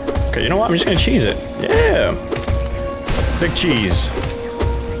 Okay, you know what? I'm just gonna cheese it. Yeah. Big cheese.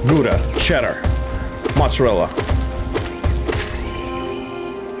 Gouda, cheddar, mozzarella.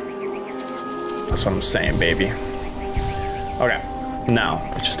 That's what I'm saying, baby. Okay, now,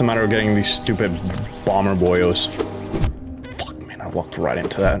 it's just a matter of getting these stupid bomber boyos. Fuck, man, I walked right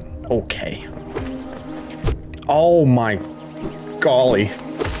into that. Okay. Oh my golly.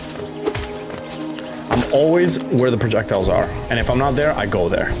 I'm always where the projectiles are, and if I'm not there, I go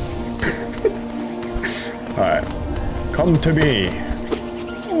there. Alright. Come to me.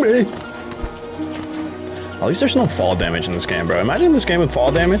 At least there's no fall damage in this game, bro. Imagine this game with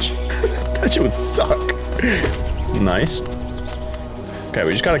fall damage. That shit would suck. Nice. Okay,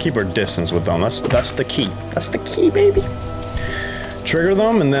 we just gotta keep our distance with them. That's the key. That's the key, baby. Trigger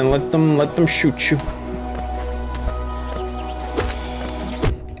them and then let them shoot you.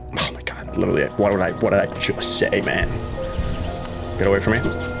 Oh my god! Literally, what did I just say, man? Get away from me.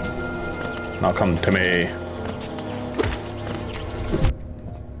 Now come to me.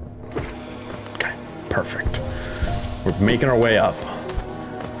 Okay, perfect. We're making our way up.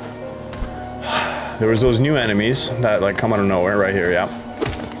 There was those new enemies that like come out of nowhere right here, yeah.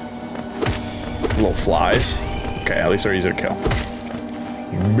 Little flies. Okay, at least they're easy to kill.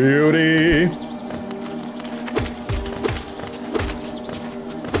 Beauty.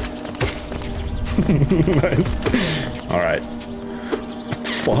 Nice. All right.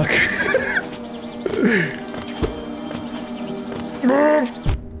 Fuck.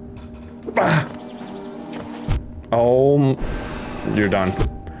 Oh, you're done.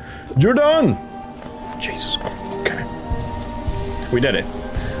 You're done. Jesus. Okay. We did it.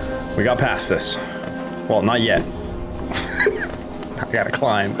 We got past this. Well, not yet. I gotta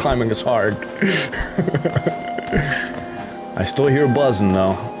climb. Climbing is hard. I still hear buzzing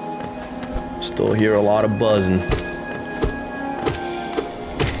though. Still hear a lot of buzzing.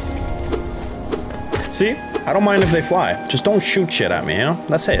 See? I don't mind if they fly. Just don't shoot shit at me, you know?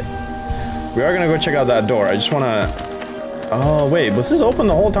 That's it. We are gonna go check out that door. I just wanna... Oh, wait. Was this open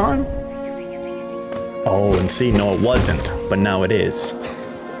the whole time? Oh, and see, no, it wasn't. But now it is.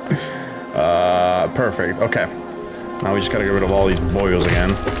 Perfect. Okay. Now we just gotta get rid of all these boils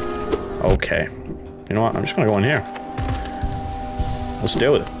again. Okay. You know what? I'm just gonna go in here. Let's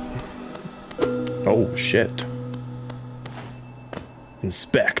deal with it. Oh, shit.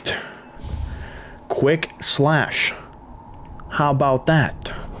 Inspect. Quick slash. How about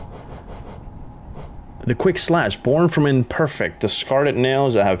that? The quick slash, born from imperfect, discarded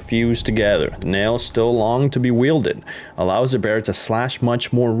nails that have fused together. The nails still long to be wielded. Allows the bear to slash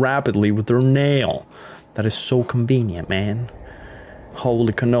much more rapidly with their nail. That is so convenient, man.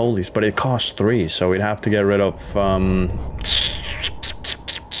 Holy cannolis. But it costs 3, so we'd have to get rid of,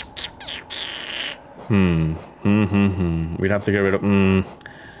 We'd have to get rid of,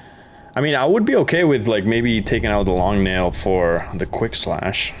 I mean, I would be okay with, like, maybe taking out the long nail for the quick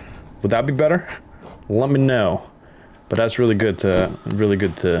slash. Would that be better? Let me know. But that's really good to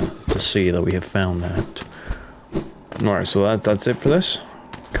see that we have found that. Alright, so that's it for this.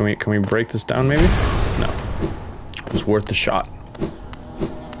 Can we break this down maybe? No. It was worth the shot.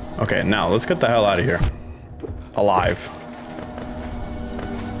 Okay, now let's get the hell out of here. Alive.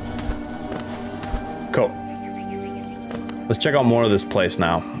 Cool. Let's check out more of this place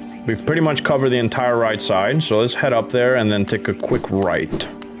now. We've pretty much covered the entire right side, so let's head up there and then take a quick right.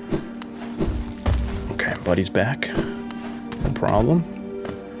 Okay, buddy's back. No problem.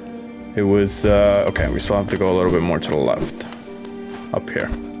 It was, okay, we still have to go a little bit more to the left. Up here.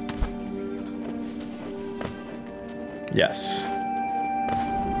 Yes.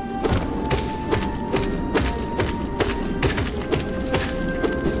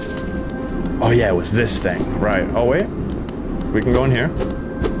 Oh yeah, it was this thing. Right. Oh wait. We can go in here.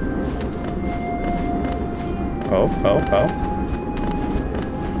 Oh.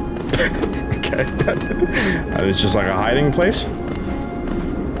 Okay. It's just like a hiding place.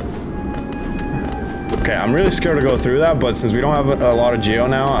 Okay, I'm really scared to go through that, but since we don't have a lot of geo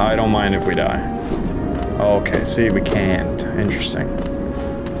now, I don't mind if we die. Okay, see, we can't. Interesting.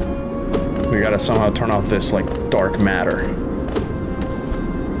 We gotta somehow turn off this, like, dark matter.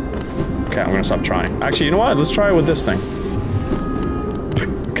 Okay, I'm gonna stop trying. Actually, you know what? Let's try it with this thing.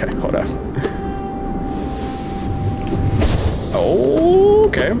 Okay, hold up. Oh,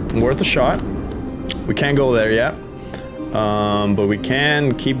 okay, worth a shot. We can't go there yet, but we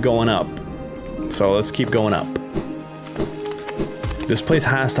can keep going up. So let's keep going up. This place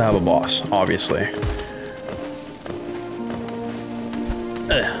has to have a boss, obviously.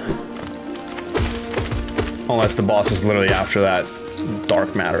 Unless the boss is literally after that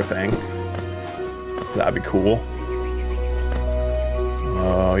dark matter thing. That'd be cool.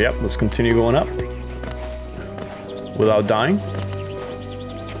 Yep, let's continue going up. Without dying.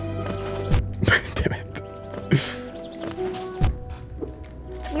 Damn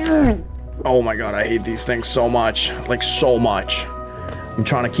it. Oh my god, I hate these things so much. Like, so much. I'm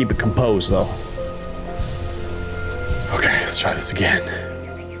trying to keep it composed, though. Okay, let's try this again.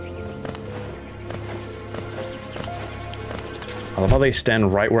 I love how they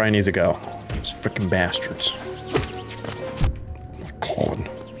stand right where I need to go. Those freaking bastards. God.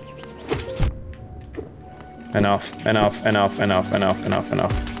 Enough. Oh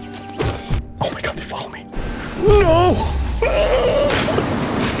my god, they follow me. No!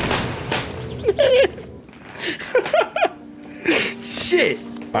 Shit!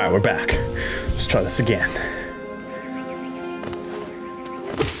 Alright, we're back. Let's try this again.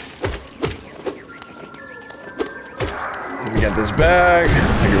 Let me get this bag.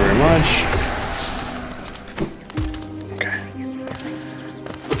 Thank you very much.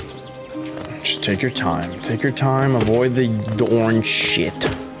 Take your time. Take your time. Avoid the orange shit.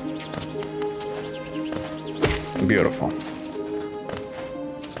 Beautiful.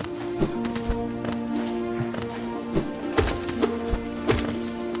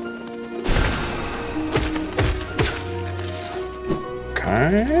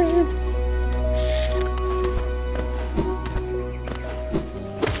 Okay.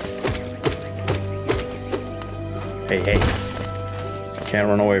 Hey. Can't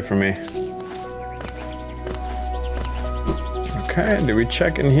run away from me. Okay, did we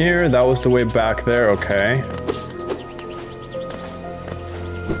check in here? That was the way back there, okay.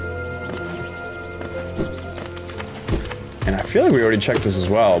 And I feel like we already checked this as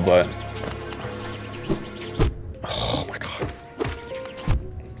well, but... Oh my god.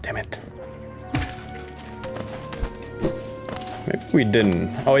 Damn it. Maybe we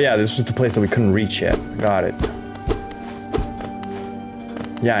didn't. Oh yeah, this was the place that we couldn't reach yet. Got it.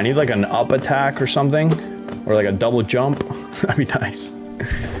 Yeah, I need like an up attack or something. Or like a double jump. That'd be nice.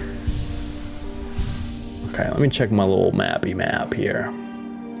 Okay, let me check my little mappy map here.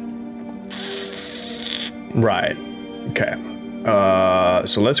 Right. Okay.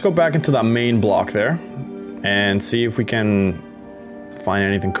 So let's go back into that main block there and see if we can find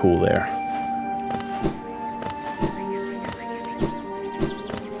anything cool there.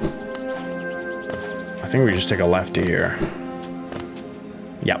 I think we just take a lefty here.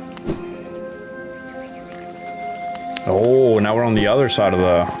 Yep. Oh, now we're on the other side of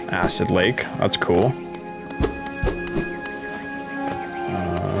the acid lake. That's cool.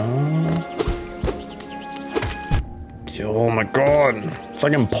 Oh my god. It's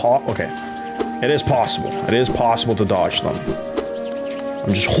like okay. It is possible. It is possible to dodge them.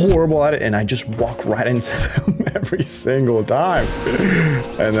 I'm just horrible at it, and I just walk right into them every single time.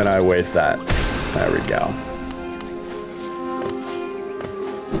 And then I waste that. There we go.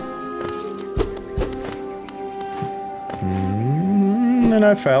 And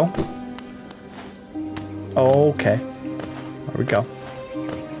I fell. Okay. There we go.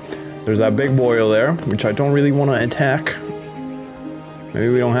 There's that big boil there, which I don't really want to attack. Maybe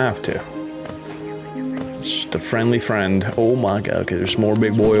we don't have to. It's just a friendly friend. Oh my god. Okay, there's more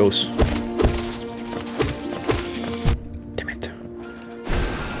big boils. Damn it.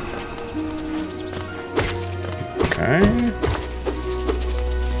 Okay.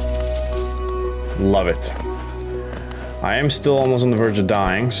 Love it. I am still almost on the verge of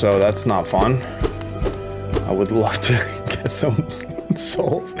dying, so that's not fun. I would love to get some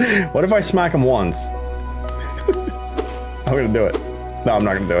souls. What if I smack him once? I'm gonna do it. No, I'm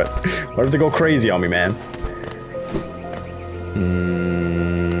not gonna do it. What if they go crazy on me, man?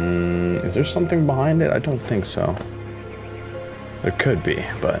 Is there something behind it? I don't think so. There could be,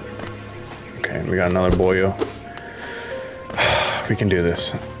 but... Okay, we got another boyo. We can do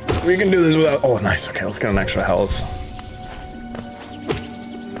this. We can do this without... Oh, nice. Okay, let's get an extra health.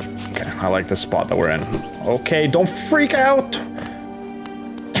 I like the spot that we're in. Okay, don't freak out!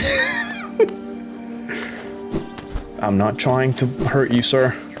 I'm not trying to hurt you,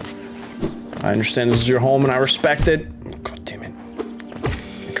 sir. I understand this is your home and I respect it. God damn it.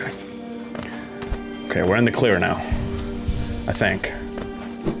 Okay. Okay, we're in the clear now. I think.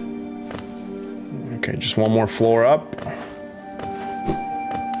 Okay, just one more floor up.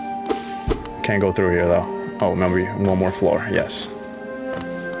 can't go through here though. Oh, maybe one more floor. Yes.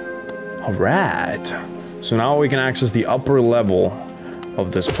 All right. So now we can access the upper level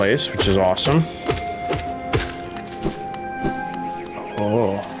of this place, which is awesome.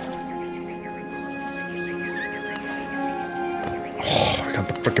 Oh. Oh, we got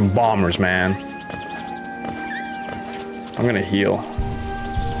the freaking bombers, man. I'm gonna heal.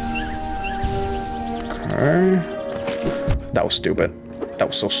 Okay. That was stupid. That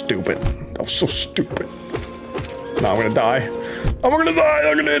was so stupid. That was so stupid. No, I'm gonna die. I'm gonna die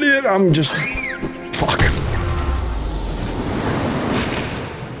like an idiot. I'm just... Fuck.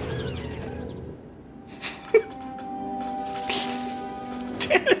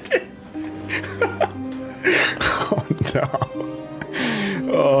 Damn it. Oh, no.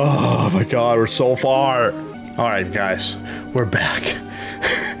 Oh, my God. We're so far. All right, guys. We're back.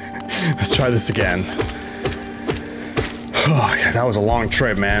 Let's try this again. Oh, God, that was a long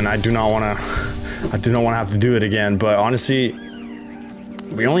trip, man. I do not want to have to do it again, but honestly,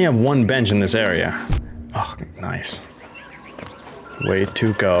 we only have one bench in this area. Oh, nice. Way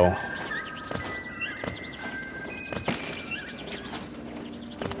to go.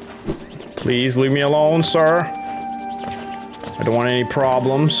 Please leave me alone, sir. I don't want any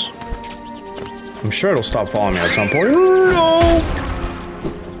problems. I'm sure it'll stop following me at some point. No!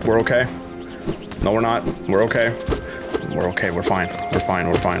 We're okay. No, we're not. We're okay. We're okay, we're fine. We're fine,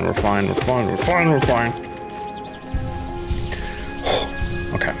 we're fine, we're fine, we're fine, we're fine, we're fine.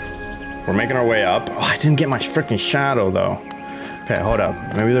 Okay. We're making our way up. Oh, I didn't get my freaking shadow, though. Okay, hold up.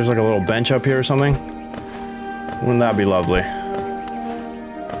 Maybe there's like a little bench up here or something? Wouldn't that be lovely?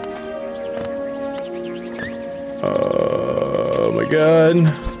 Oh my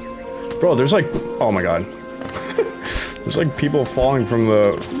God. Bro, there's like... Oh my God. There's like people falling from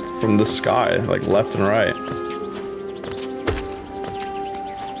the sky, like left and right.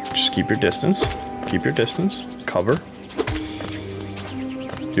 Just keep your distance. Keep your distance. Cover.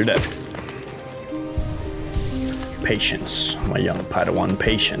 You're dead. Patience, my young Padawan,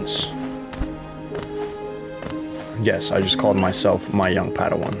 patience. Yes, I just called myself my young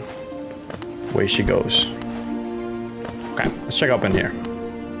Padawan. Away she goes. Okay, let's check up in here.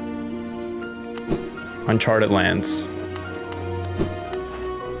 Uncharted lands.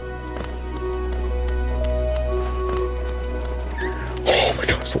 Oh my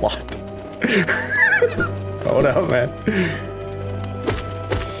God, it's a lot. Hold up, man.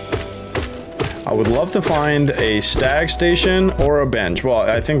 I would love to find a stag station or a bench. Well,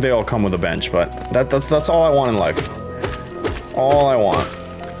 I think they all come with a bench, but that's all I want in life. All I want.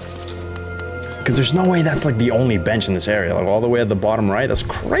 Because there's no way that's like the only bench in this area. Like all the way at the bottom right, that's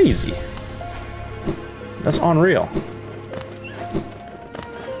crazy. That's unreal.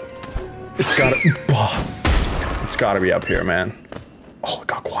 It's gotta be up here, man. Oh, it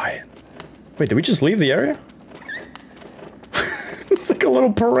got quiet. Wait, did we just leave the area? It's like a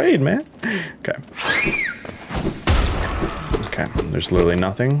little parade, man. Okay. Okay, there's literally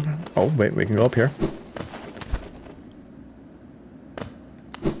nothing. Oh, wait, we can go up here.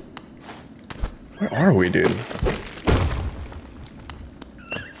 Where are we, dude?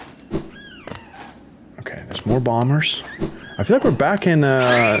 Okay, there's more bombers. I feel like we're back in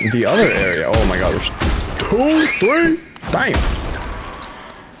the other area. Oh my God, there's 2, 3. Damn.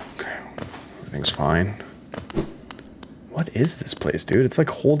 Okay, everything's fine. What is this place, dude? It's like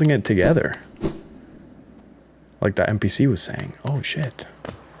holding it together. Like that NPC was saying. Oh, shit.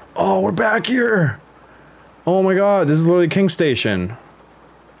 Oh, we're back here! Oh my God, this is literally King Station.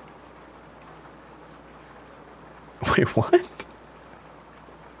 Wait, what?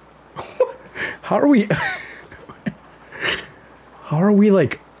 How are we... How are we,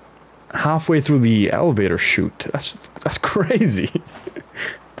 like, halfway through the elevator chute? That's crazy.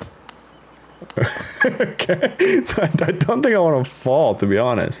 Okay, so I don't think I want to fall, to be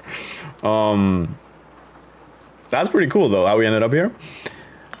honest. That's pretty cool though, how we ended up here.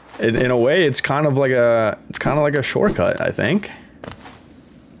 In a way, it's kind of like a shortcut, I think.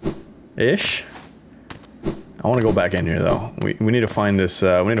 Ish. I want to go back in here though. We need to find this.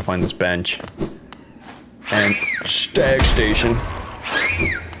 We need to find this bench and stag station.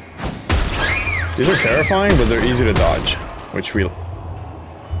 These are terrifying, but they're easy to dodge, which we.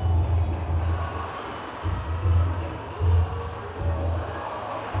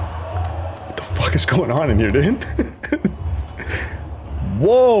 What is going on in here, dude?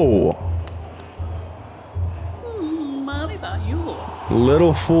 Whoa!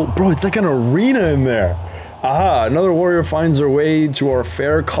 Little fool. Bro, it's like an arena in there. Aha, another warrior finds their way to our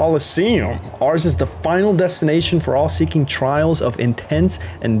fair Colosseum. Ours is the final destination for all seeking trials of intense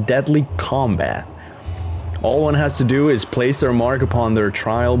and deadly combat. All one has to do is place their mark upon their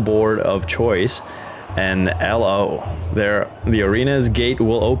trial board of choice, and LO. The arena's gate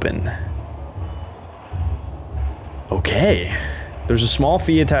will open. Okay. There's a small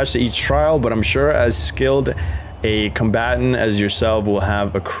fee attached to each trial, but I'm sure as skilled a combatant as yourself will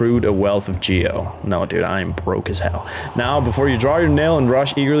have accrued a wealth of geo. No, dude, I am broke as hell. Now, before you draw your nail and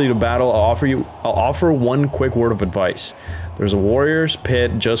rush eagerly to battle, I'll offer one quick word of advice. There's a warrior's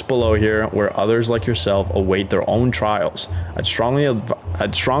pit just below here where others like yourself await their own trials. I'd strongly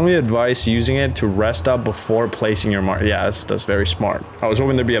advise using it to rest up before placing your mark. Yeah, that's very smart. I was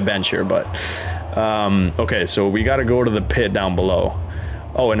hoping there'd be a bench here, but okay, so we got to go to the pit down below.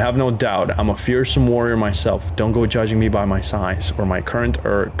 Oh, and have no doubt, I'm a fearsome warrior myself. Don't go judging me by my size or my current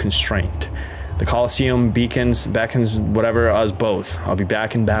or constraint. The Colosseum beckons, whatever, us both. I'll be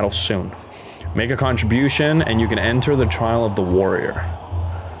back in battle soon. Make a contribution and you can enter the trial of the warrior.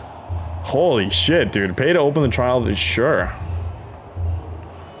 Holy shit, dude. Pay to open the trial, sure.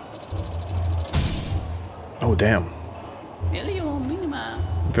 Oh, damn.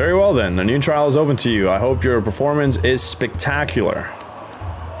 Very well then, the new trial is open to you. I hope your performance is spectacular.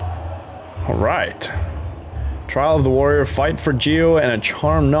 Alright. Trial of the warrior, fight for geo and a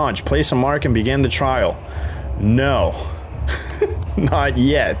charm notch. Place a mark and begin the trial. No. Not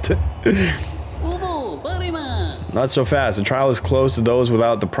yet. Not so fast. The trial is closed to those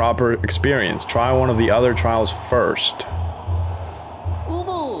without the proper experience. Try one of the other trials first.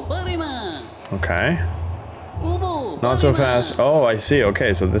 Okay. Not so fast. Oh, I see.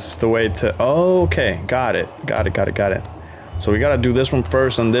 Okay, so this is the way to... Oh, okay. Got it. Got it. So we gotta do this one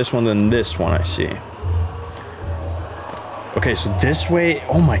first, and this one, then this one, I see. Okay, so this way...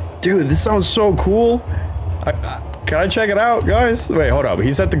 Oh my... Dude, this sounds so cool. Can I check it out, guys? Wait, hold up.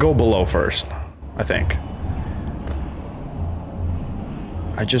 He said to go below first, I think.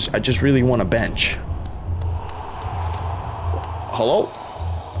 I just really want a bench. Hello?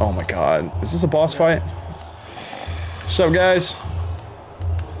 Oh my god. Is this a boss fight? What's up, guys?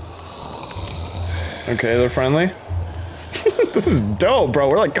 Okay, they're friendly. This is dope, bro.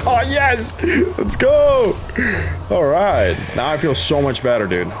 We're like, oh, yes! Let's go! Alright. Now I feel so much better,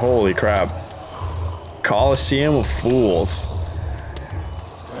 dude. Holy crap. Colosseum of Fools.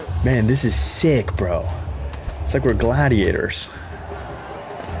 Man, this is sick, bro. It's like we're gladiators.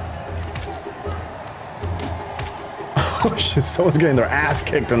 Oh shit, someone's getting their ass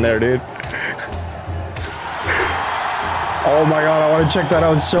kicked in there, dude. Oh my god, I want to check that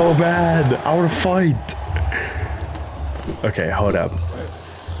out so bad. I want to fight. Okay, hold up.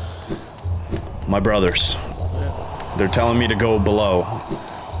 My brothers. They're telling me to go below.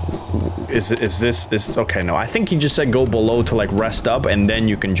 Is this okay, no. I think he just said go below to like rest up and then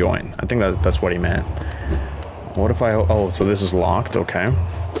you can join. I think that's what he meant. What if I... Oh, so this is locked, okay.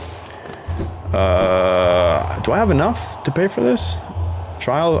 Do I have enough to pay for this?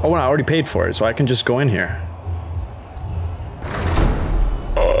 Trial? Oh, I already paid for it, so I can just go in here.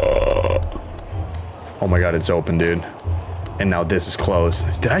 Oh my god, it's open, dude. And now this is closed.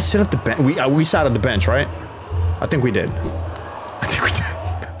 Did I sit at the bench? We sat at the bench, right? I think we did. I think we did.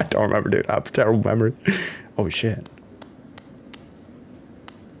 I don't remember, dude. I have a terrible memory. Oh shit.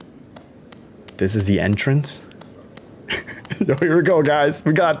 This is the entrance? Yo, here we go, guys.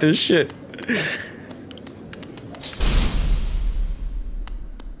 We got this shit.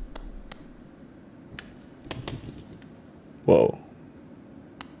 Whoa.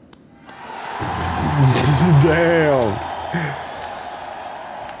 Damn.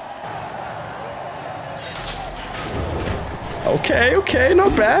 Okay,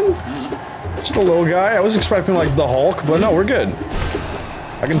 not bad. Just a little guy. I was expecting like the Hulk, but no, we're good.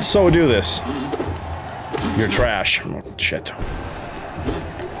 I can so do this. You're trash. Oh, shit.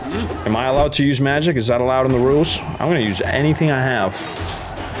 Am I allowed to use magic? Is that allowed in the rules? I'm gonna use anything I have.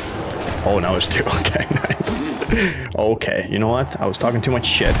 Oh, no, it's two. Okay. Okay, you know what? I was talking too much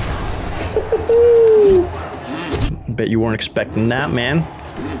shit. Bet you weren't expecting that, man.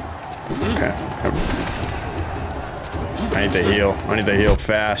 Okay. I need to heal. I need to heal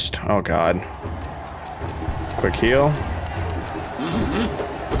fast. Oh, God. Quick heal.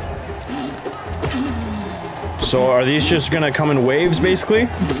 So are these just gonna come in waves, basically?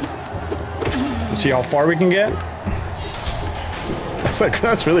 See how far we can get?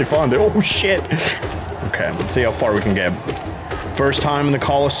 That's really fun, dude. Oh, shit. Okay, let's see how far we can get. First time in the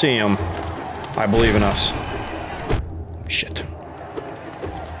Colosseum. I believe in us. Shit.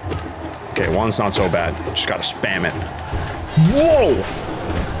 Okay, one's not so bad. Just gotta spam it. Whoa!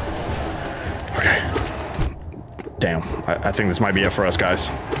 Okay. Damn. I think this might be it for us, guys.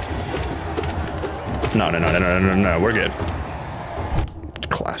 No, we're good.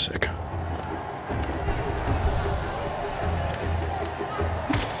 Classic.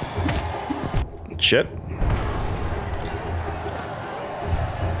 shit.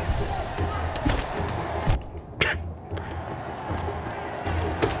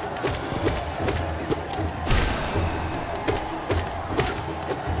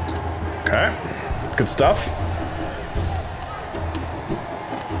 Okay, good stuff.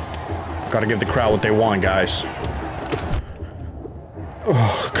 Gotta give the crowd what they want, guys.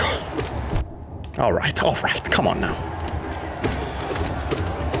 Oh, God. All right, come on now.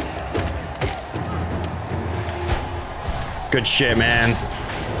 Good shit, man.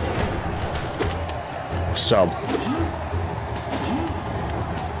 What's up?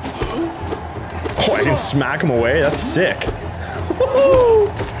 Oh, I can smack him away? That's sick.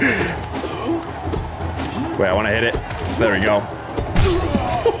 Wait, I want to hit it. There we go.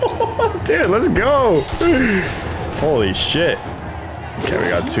 Dude, let's go. Holy shit. Okay, we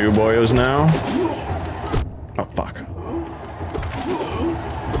got 2 boyos now. Oh, fuck.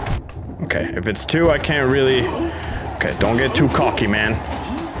 Okay, if it's 2, I can't really... Okay, don't get too cocky, man.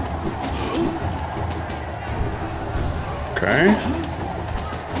 Okay.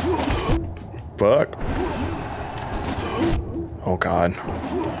 Fuck. Oh, God.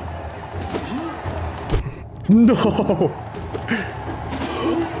 No!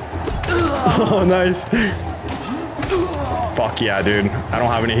 Oh, nice. Fuck yeah, dude. I don't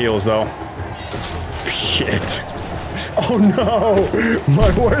have any heals, though. Shit. Oh, no!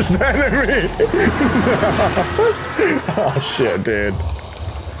 My worst enemy! Oh, shit, dude.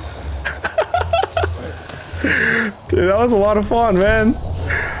 Dude, that was a lot of fun, man.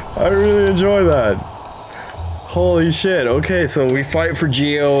 I really enjoy that. Holy shit. Okay, so we fight for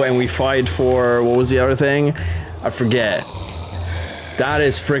Geo and we fight for... What was the other thing? I forget. That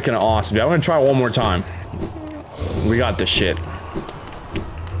is freaking awesome. I'm gonna try one more time. We got this shit.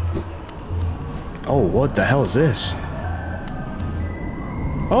 Oh, what the hell is this?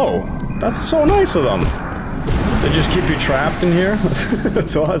 Oh, that's so nice of them. They just keep you trapped in here?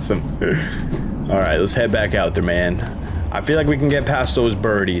 That's awesome. Alright, let's head back out there, man. I feel like we can get past those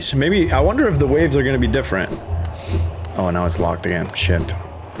birdies. Maybe, I wonder if the waves are gonna be different. Oh, now it's locked again. Shit.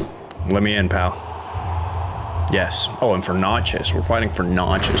 Let me in, pal. Yes. Oh, and for notches. We're fighting for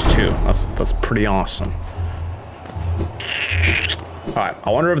notches, too. That's pretty awesome. Alright, I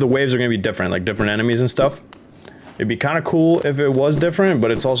wonder if the waves are gonna be different, like different enemies and stuff. It'd be kind of cool if it was different,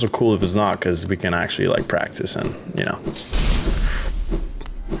 but it's also cool if it's not, because we can actually, like, practice and, you know.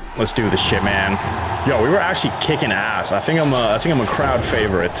 Let's do this shit, man. Yo, we were actually kicking ass. I think I'm a crowd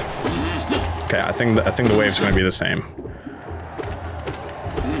favorite. Okay, I think the wave's gonna be the same.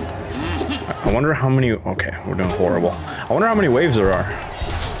 I wonder how many... Okay, we're doing horrible. I wonder how many waves there are.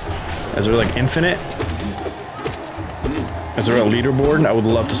 Is there, like, infinite? Is there a leaderboard? I would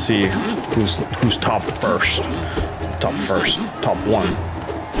love to see who's top first. Top first. Top 1.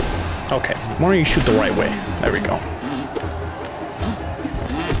 Okay, why don't you shoot the right way? There we go.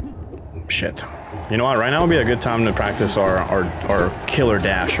 Shit. You know what? Right now would be a good time to practice our killer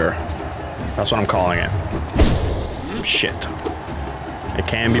dasher. That's what I'm calling it. Shit. It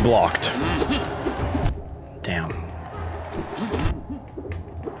can be blocked. Damn.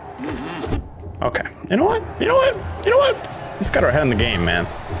 Okay. You know what? You know what? You know what? Let's get our head in the game, man.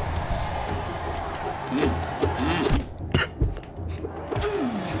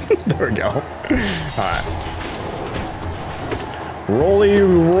 There we go. Alright.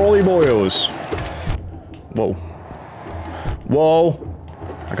 Rolly boyos. Whoa. Whoa.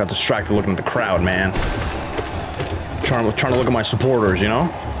 I got distracted looking at the crowd, man. Trying to look at my supporters, you know?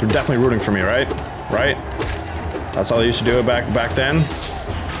 They're definitely rooting for me, right? Right? That's how they used to do it back then.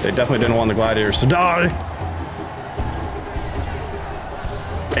 They definitely didn't want the gladiators to die.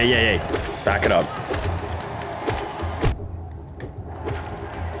 Hey. Back it up.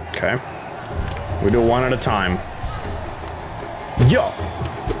 Okay. We do one at a time. Yo!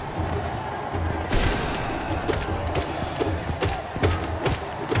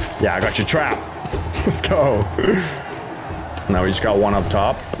 Yeah, I got you trapped. Let's go. Now we just got one up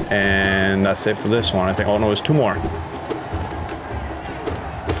top, and that's it for this one. I think, oh no, there's 2 more.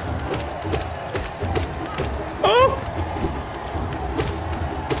 Oh!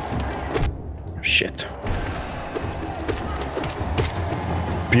 Shit.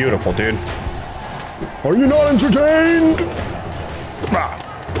 Beautiful, dude. Are you not entertained?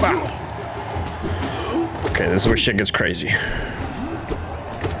 Okay, this is where shit gets crazy.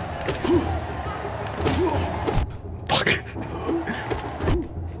 Fuck.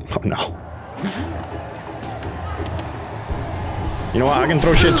 Oh no. You know what? I can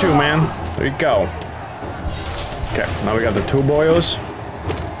throw shit too, man. There you go. Okay, now we got the 2 boyos.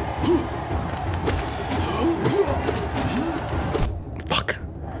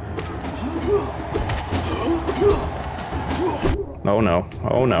 Oh no.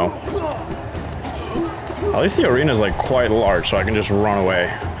 Oh no. At least the arena is like quite large, so I can just run away.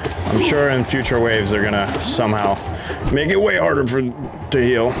 I'm sure in future waves they're gonna somehow make it way harder to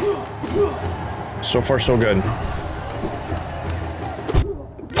heal. So far, so good.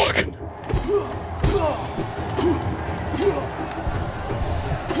 Fuck.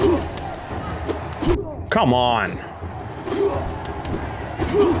 Come on.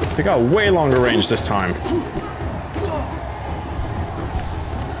 They got way longer range this time.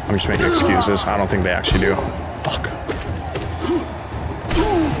 I'm just making excuses. I don't think they actually do. Fuck.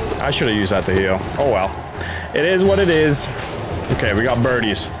 I should have used that to heal. Oh well. It is what it is. Okay, we got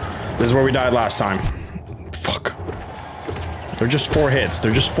birdies. This is where we died last time. Fuck. They're just 4 hits.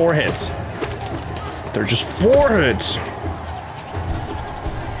 They're just 4 hits. They're just 4 hits.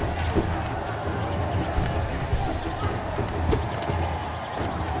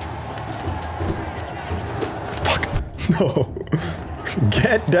 Fuck. No.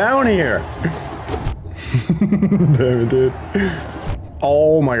 Get down here. Damn it, dude.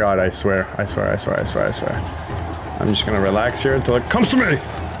 Oh my god, I swear. I swear, I swear, I swear, I swear. I'm just gonna relax here until it comes to me.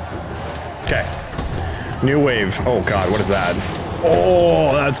 Okay. New wave. Oh god, what is that?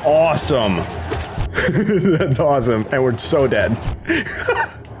 Oh, that's awesome. That's awesome. And we're so dead.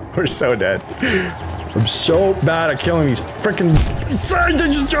 We're so dead. I'm so bad at killing these freaking... Sorry, I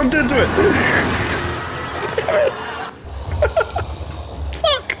just jumped into it. Damn it.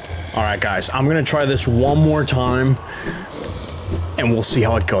 Fuck. Alright guys, I'm gonna try this one more time. And we'll see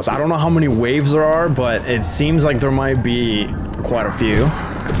how it goes. I don't know how many waves there are, but it seems like there might be quite a few.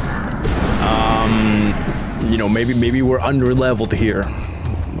 You know, maybe we're under-leveled here.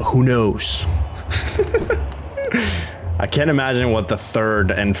 Who knows? I can't imagine what the third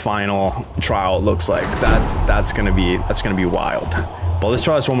and final trial looks like. That's gonna be wild. But let's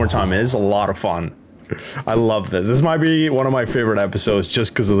try this one more time. It is a lot of fun. I love this. This might be one of my favorite episodes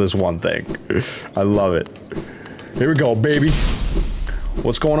just because of this one thing. I love it. Here we go, baby.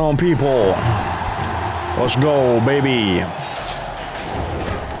 What's going on, people? Let's go, baby.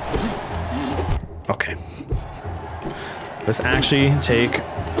 Okay. Let's actually take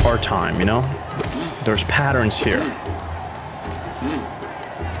our time, you know? There's patterns here.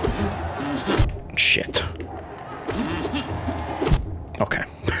 Shit. Okay.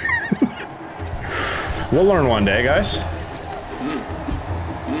 We'll learn one day, guys.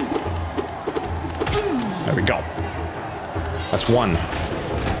 There we go. That's 1.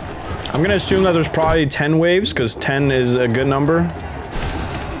 I'm gonna assume that there's probably 10 waves, because 10 is a good number.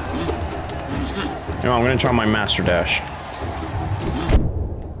 You know, I'm gonna try my master dash.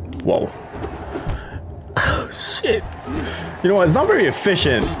 Whoa. Oh, shit. You know what, it's not very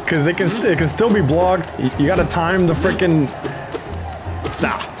efficient, because it can still be blocked. You gotta time the frickin'...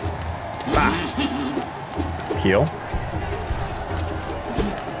 Nah. Ah. Heal.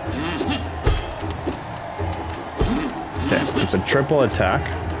 Okay, it's a triple attack.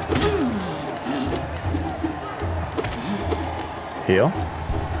 Heal.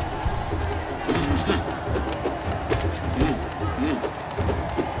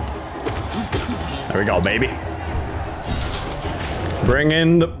 There we go, baby. Bring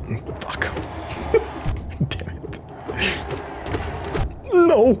in the... Fuck. Damn it.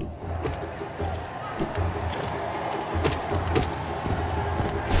 No.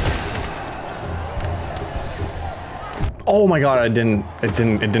 Oh my god, it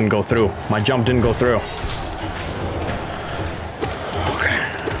didn't go through. My jump didn't go through. Okay.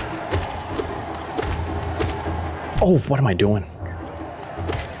 Oh, what am I doing?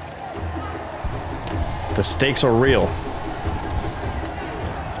 The stakes are real.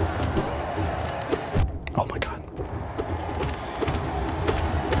 Oh my god.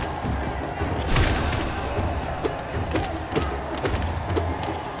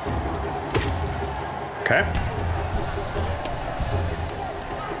 Okay.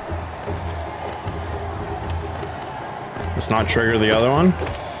 Let's not trigger the other one.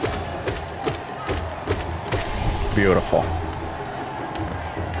 Beautiful.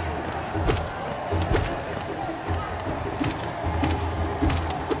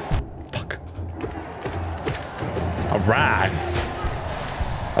 Fuck. All right.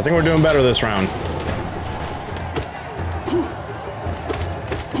 I think we're doing better this round.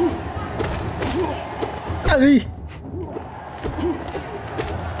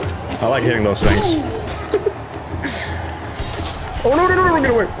 I like hitting those things. Oh no, no, no, no,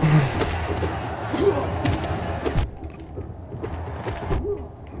 get away.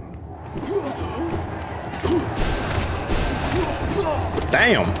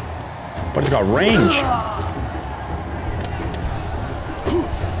 Damn. But it's got range.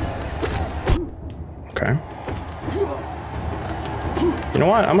 Okay. know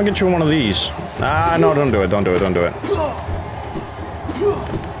what? I'm gonna get you one of these. Ah, no, don't do it. Don't do it. Don't do it.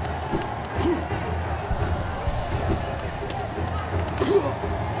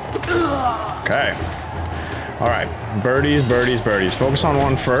 Okay. All right. Birdies, birdies, birdies. Focus on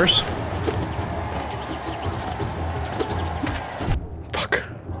one first. Fuck.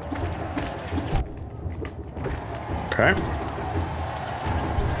 Okay.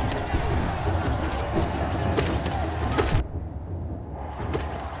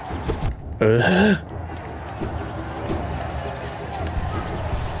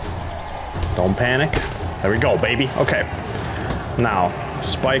 Don't panic. There we go, baby. Okay. Now,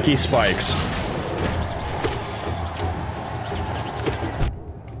 spiky spikes.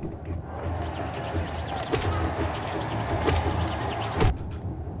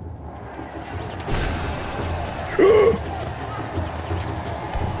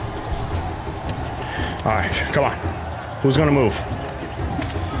 All right, come on. Who's gonna move?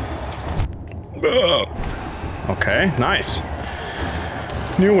 Okay, nice.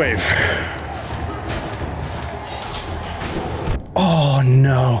 New wave. Oh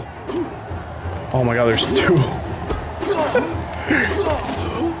no. Oh my god, there's two.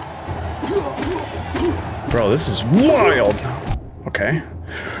 Bro, this is wild. Okay.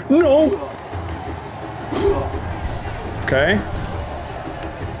 No. Okay.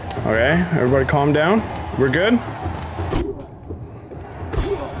 Okay, everybody calm down. We're good?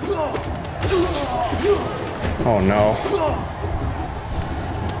 Oh no.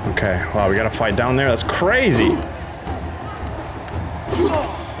 Okay, wow, we gotta fight down there? That's crazy!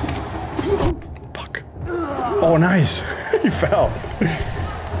 Fuck. Oh, nice! He fell.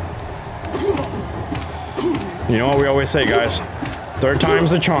 You know what we always say, guys? Third time's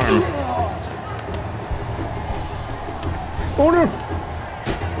the charm. Oh no!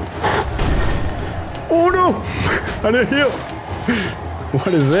 Oh no! I didn't heal!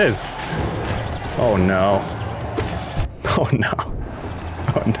 What is this? Oh no. Oh no.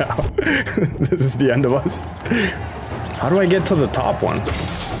 Oh no. This is the end of us. How do I get to the top one?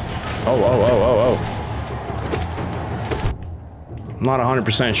 Oh, oh, oh, oh, oh. I'm not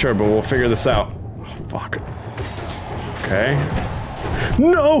 100% sure, but we'll figure this out. Oh, fuck. Okay.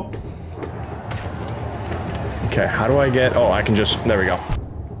 No! Okay, how do I get... Oh, I can just... There we go.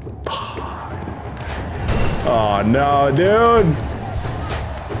 Oh, no, dude!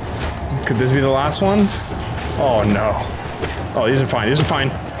 Could this be the last one? Oh, no. Oh, these are fine. These are fine.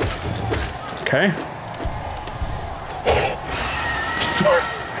 Okay.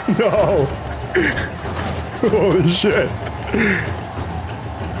 No! Holy shit.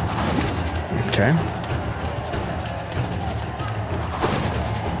 Okay.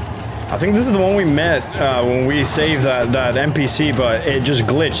 I think this is the one we met when we saved that NPC, but it just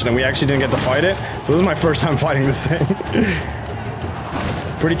glitched and we actually didn't get to fight it. So this is my first time fighting this thing.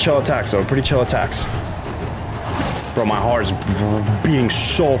 Pretty chill attacks, though. Pretty chill attacks. Bro, my heart is beating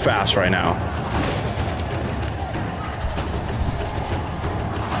so fast right now.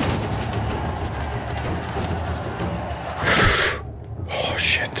 Oh,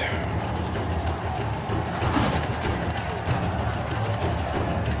 shit.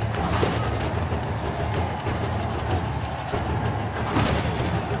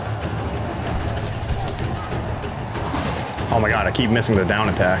 Oh my god, I keep missing the down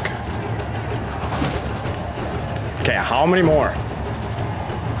attack. Okay, how many more?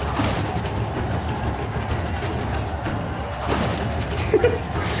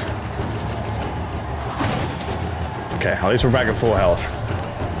 Okay, at least we're back at full health.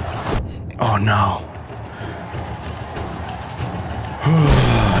 Oh no.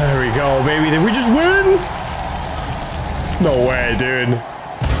 There we go, baby. Did we just win? No way, dude.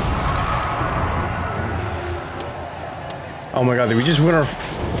 Oh my god, did we just win our...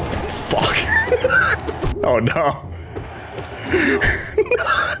 Fuck. Oh no.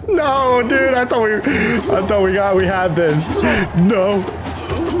 No, dude, I thought we had this. No.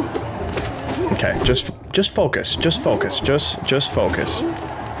 Okay, just focus. Just focus. Just focus.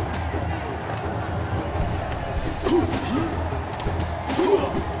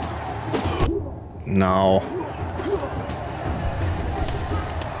 No.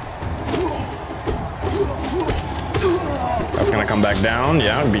 That's gonna come back down.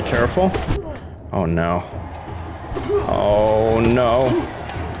 Yeah, be careful. Oh no. Oh no.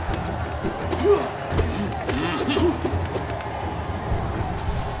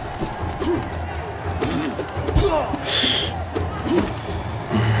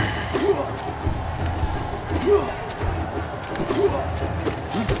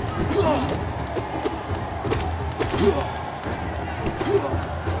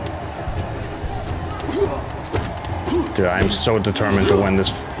 Dude, I am so determined to win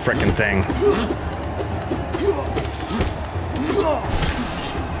this frickin' thing.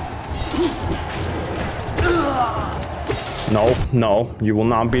 No, no, you will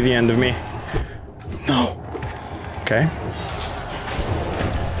not be the end of me. No. Okay.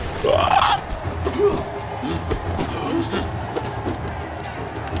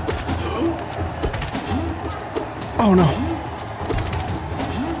 Oh no.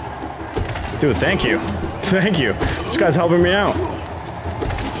 Dude, thank you. Thank you. This guy's helping me out.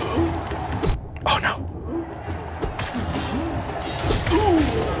 Oh no.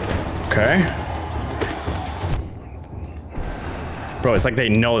 Okay. Bro, it's like they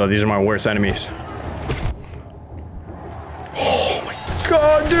know that these are my worst enemies. Oh my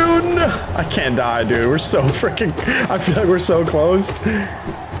god, dude! I can't die, dude. We're so freaking... I feel like we're so close.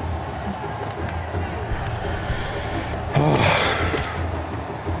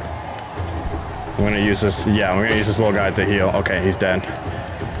 I'm gonna use this... Yeah, I'm gonna use this little guy to heal. Okay, he's dead.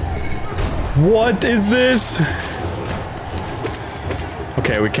 What is this?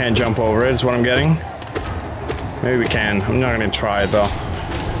 Okay, we can't jump over it, is what I'm getting. Maybe we can. I'm not gonna try it though.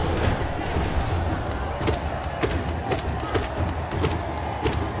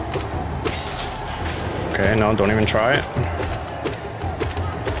 Okay, no, don't even try it.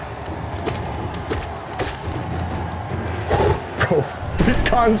 Bro,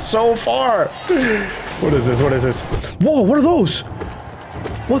 we've gone so far. What is this? What is this? Whoa, what are those?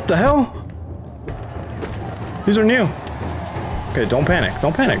 What the hell? These are new. Okay, don't panic.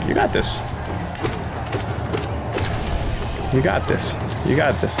 Don't panic. You got this. You got this. You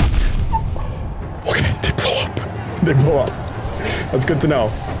got this. Okay, they blow up. They blow up. That's good to know.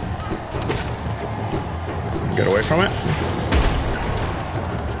 Get away from it.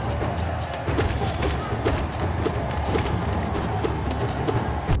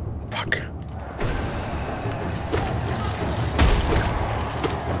 Fuck.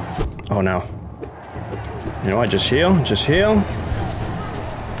 Oh no. You know what? Just heal. Just heal.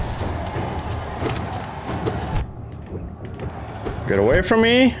 Get away from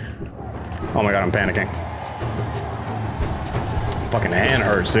me. Oh my god, I'm panicking. Fucking hand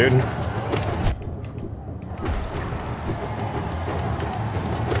hurts, dude.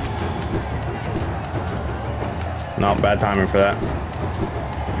 No, bad timing for that.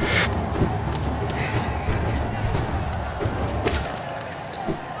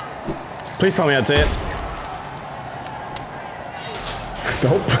 Please tell me that's it.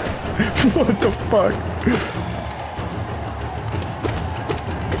 Nope. What the fuck?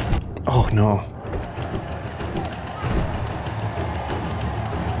 Oh no.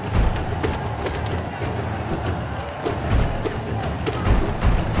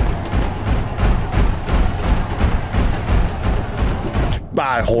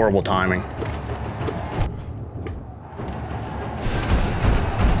 Bad, horrible timing.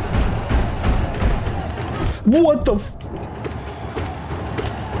 What the f-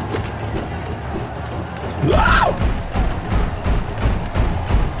 ah!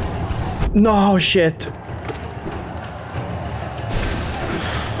 No shit.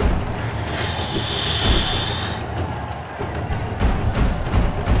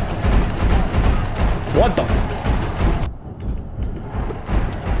 What the f-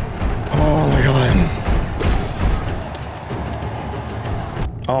 Oh my god.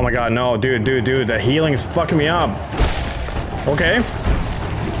 Oh my god, no, dude, the healing is fucking me up. Okay.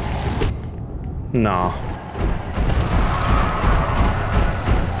 No.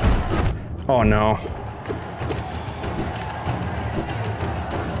 Oh no.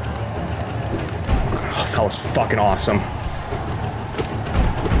 Oh, that was fucking awesome.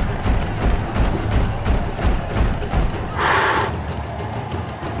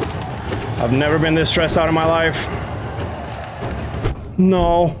 I've never been this stressed out in my life.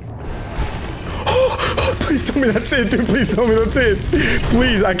 No. Oh, please tell me that's it, dude. Please tell me that's it.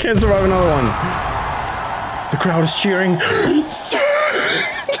 Please, I can't survive another one. The crowd is cheering.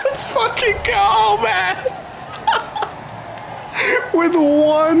 Let's fucking go, man. With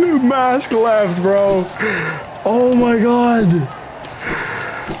one mask left, bro. Oh my god.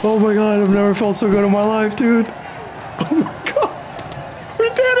 Oh my god, I've never felt so good in my life, dude. Oh my god. We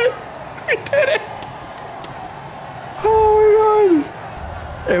did it. We did it. Oh my god.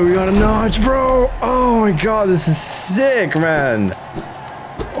 Hey, we got a notch, bro. Oh my god, this is sick, man.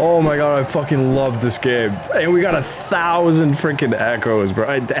 Oh my god, I fucking love this game. And we got 1,000 freaking echoes, bro.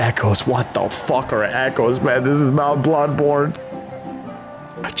 Echoes, what the fuck are echoes, man? This is not Bloodborne.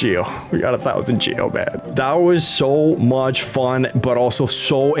 Geo, we got 1,000 Geo, man. That was so much fun, but also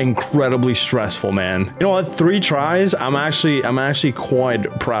so incredibly stressful, man. You know what? 3 tries. I'm actually quite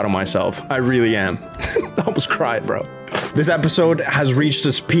proud of myself. I really am. I almost cried, bro. This episode has reached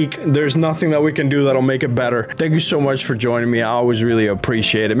its peak. There's nothing that we can do that'll make it better. Thank you so much for joining me. I always really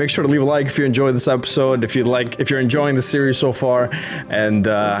appreciate it. Make sure to leave a like if you enjoyed this episode, if you're enjoying the series so far. And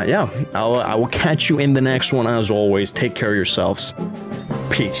yeah, I will catch you in the next one. As always, take care of yourselves.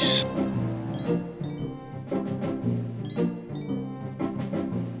 Peace.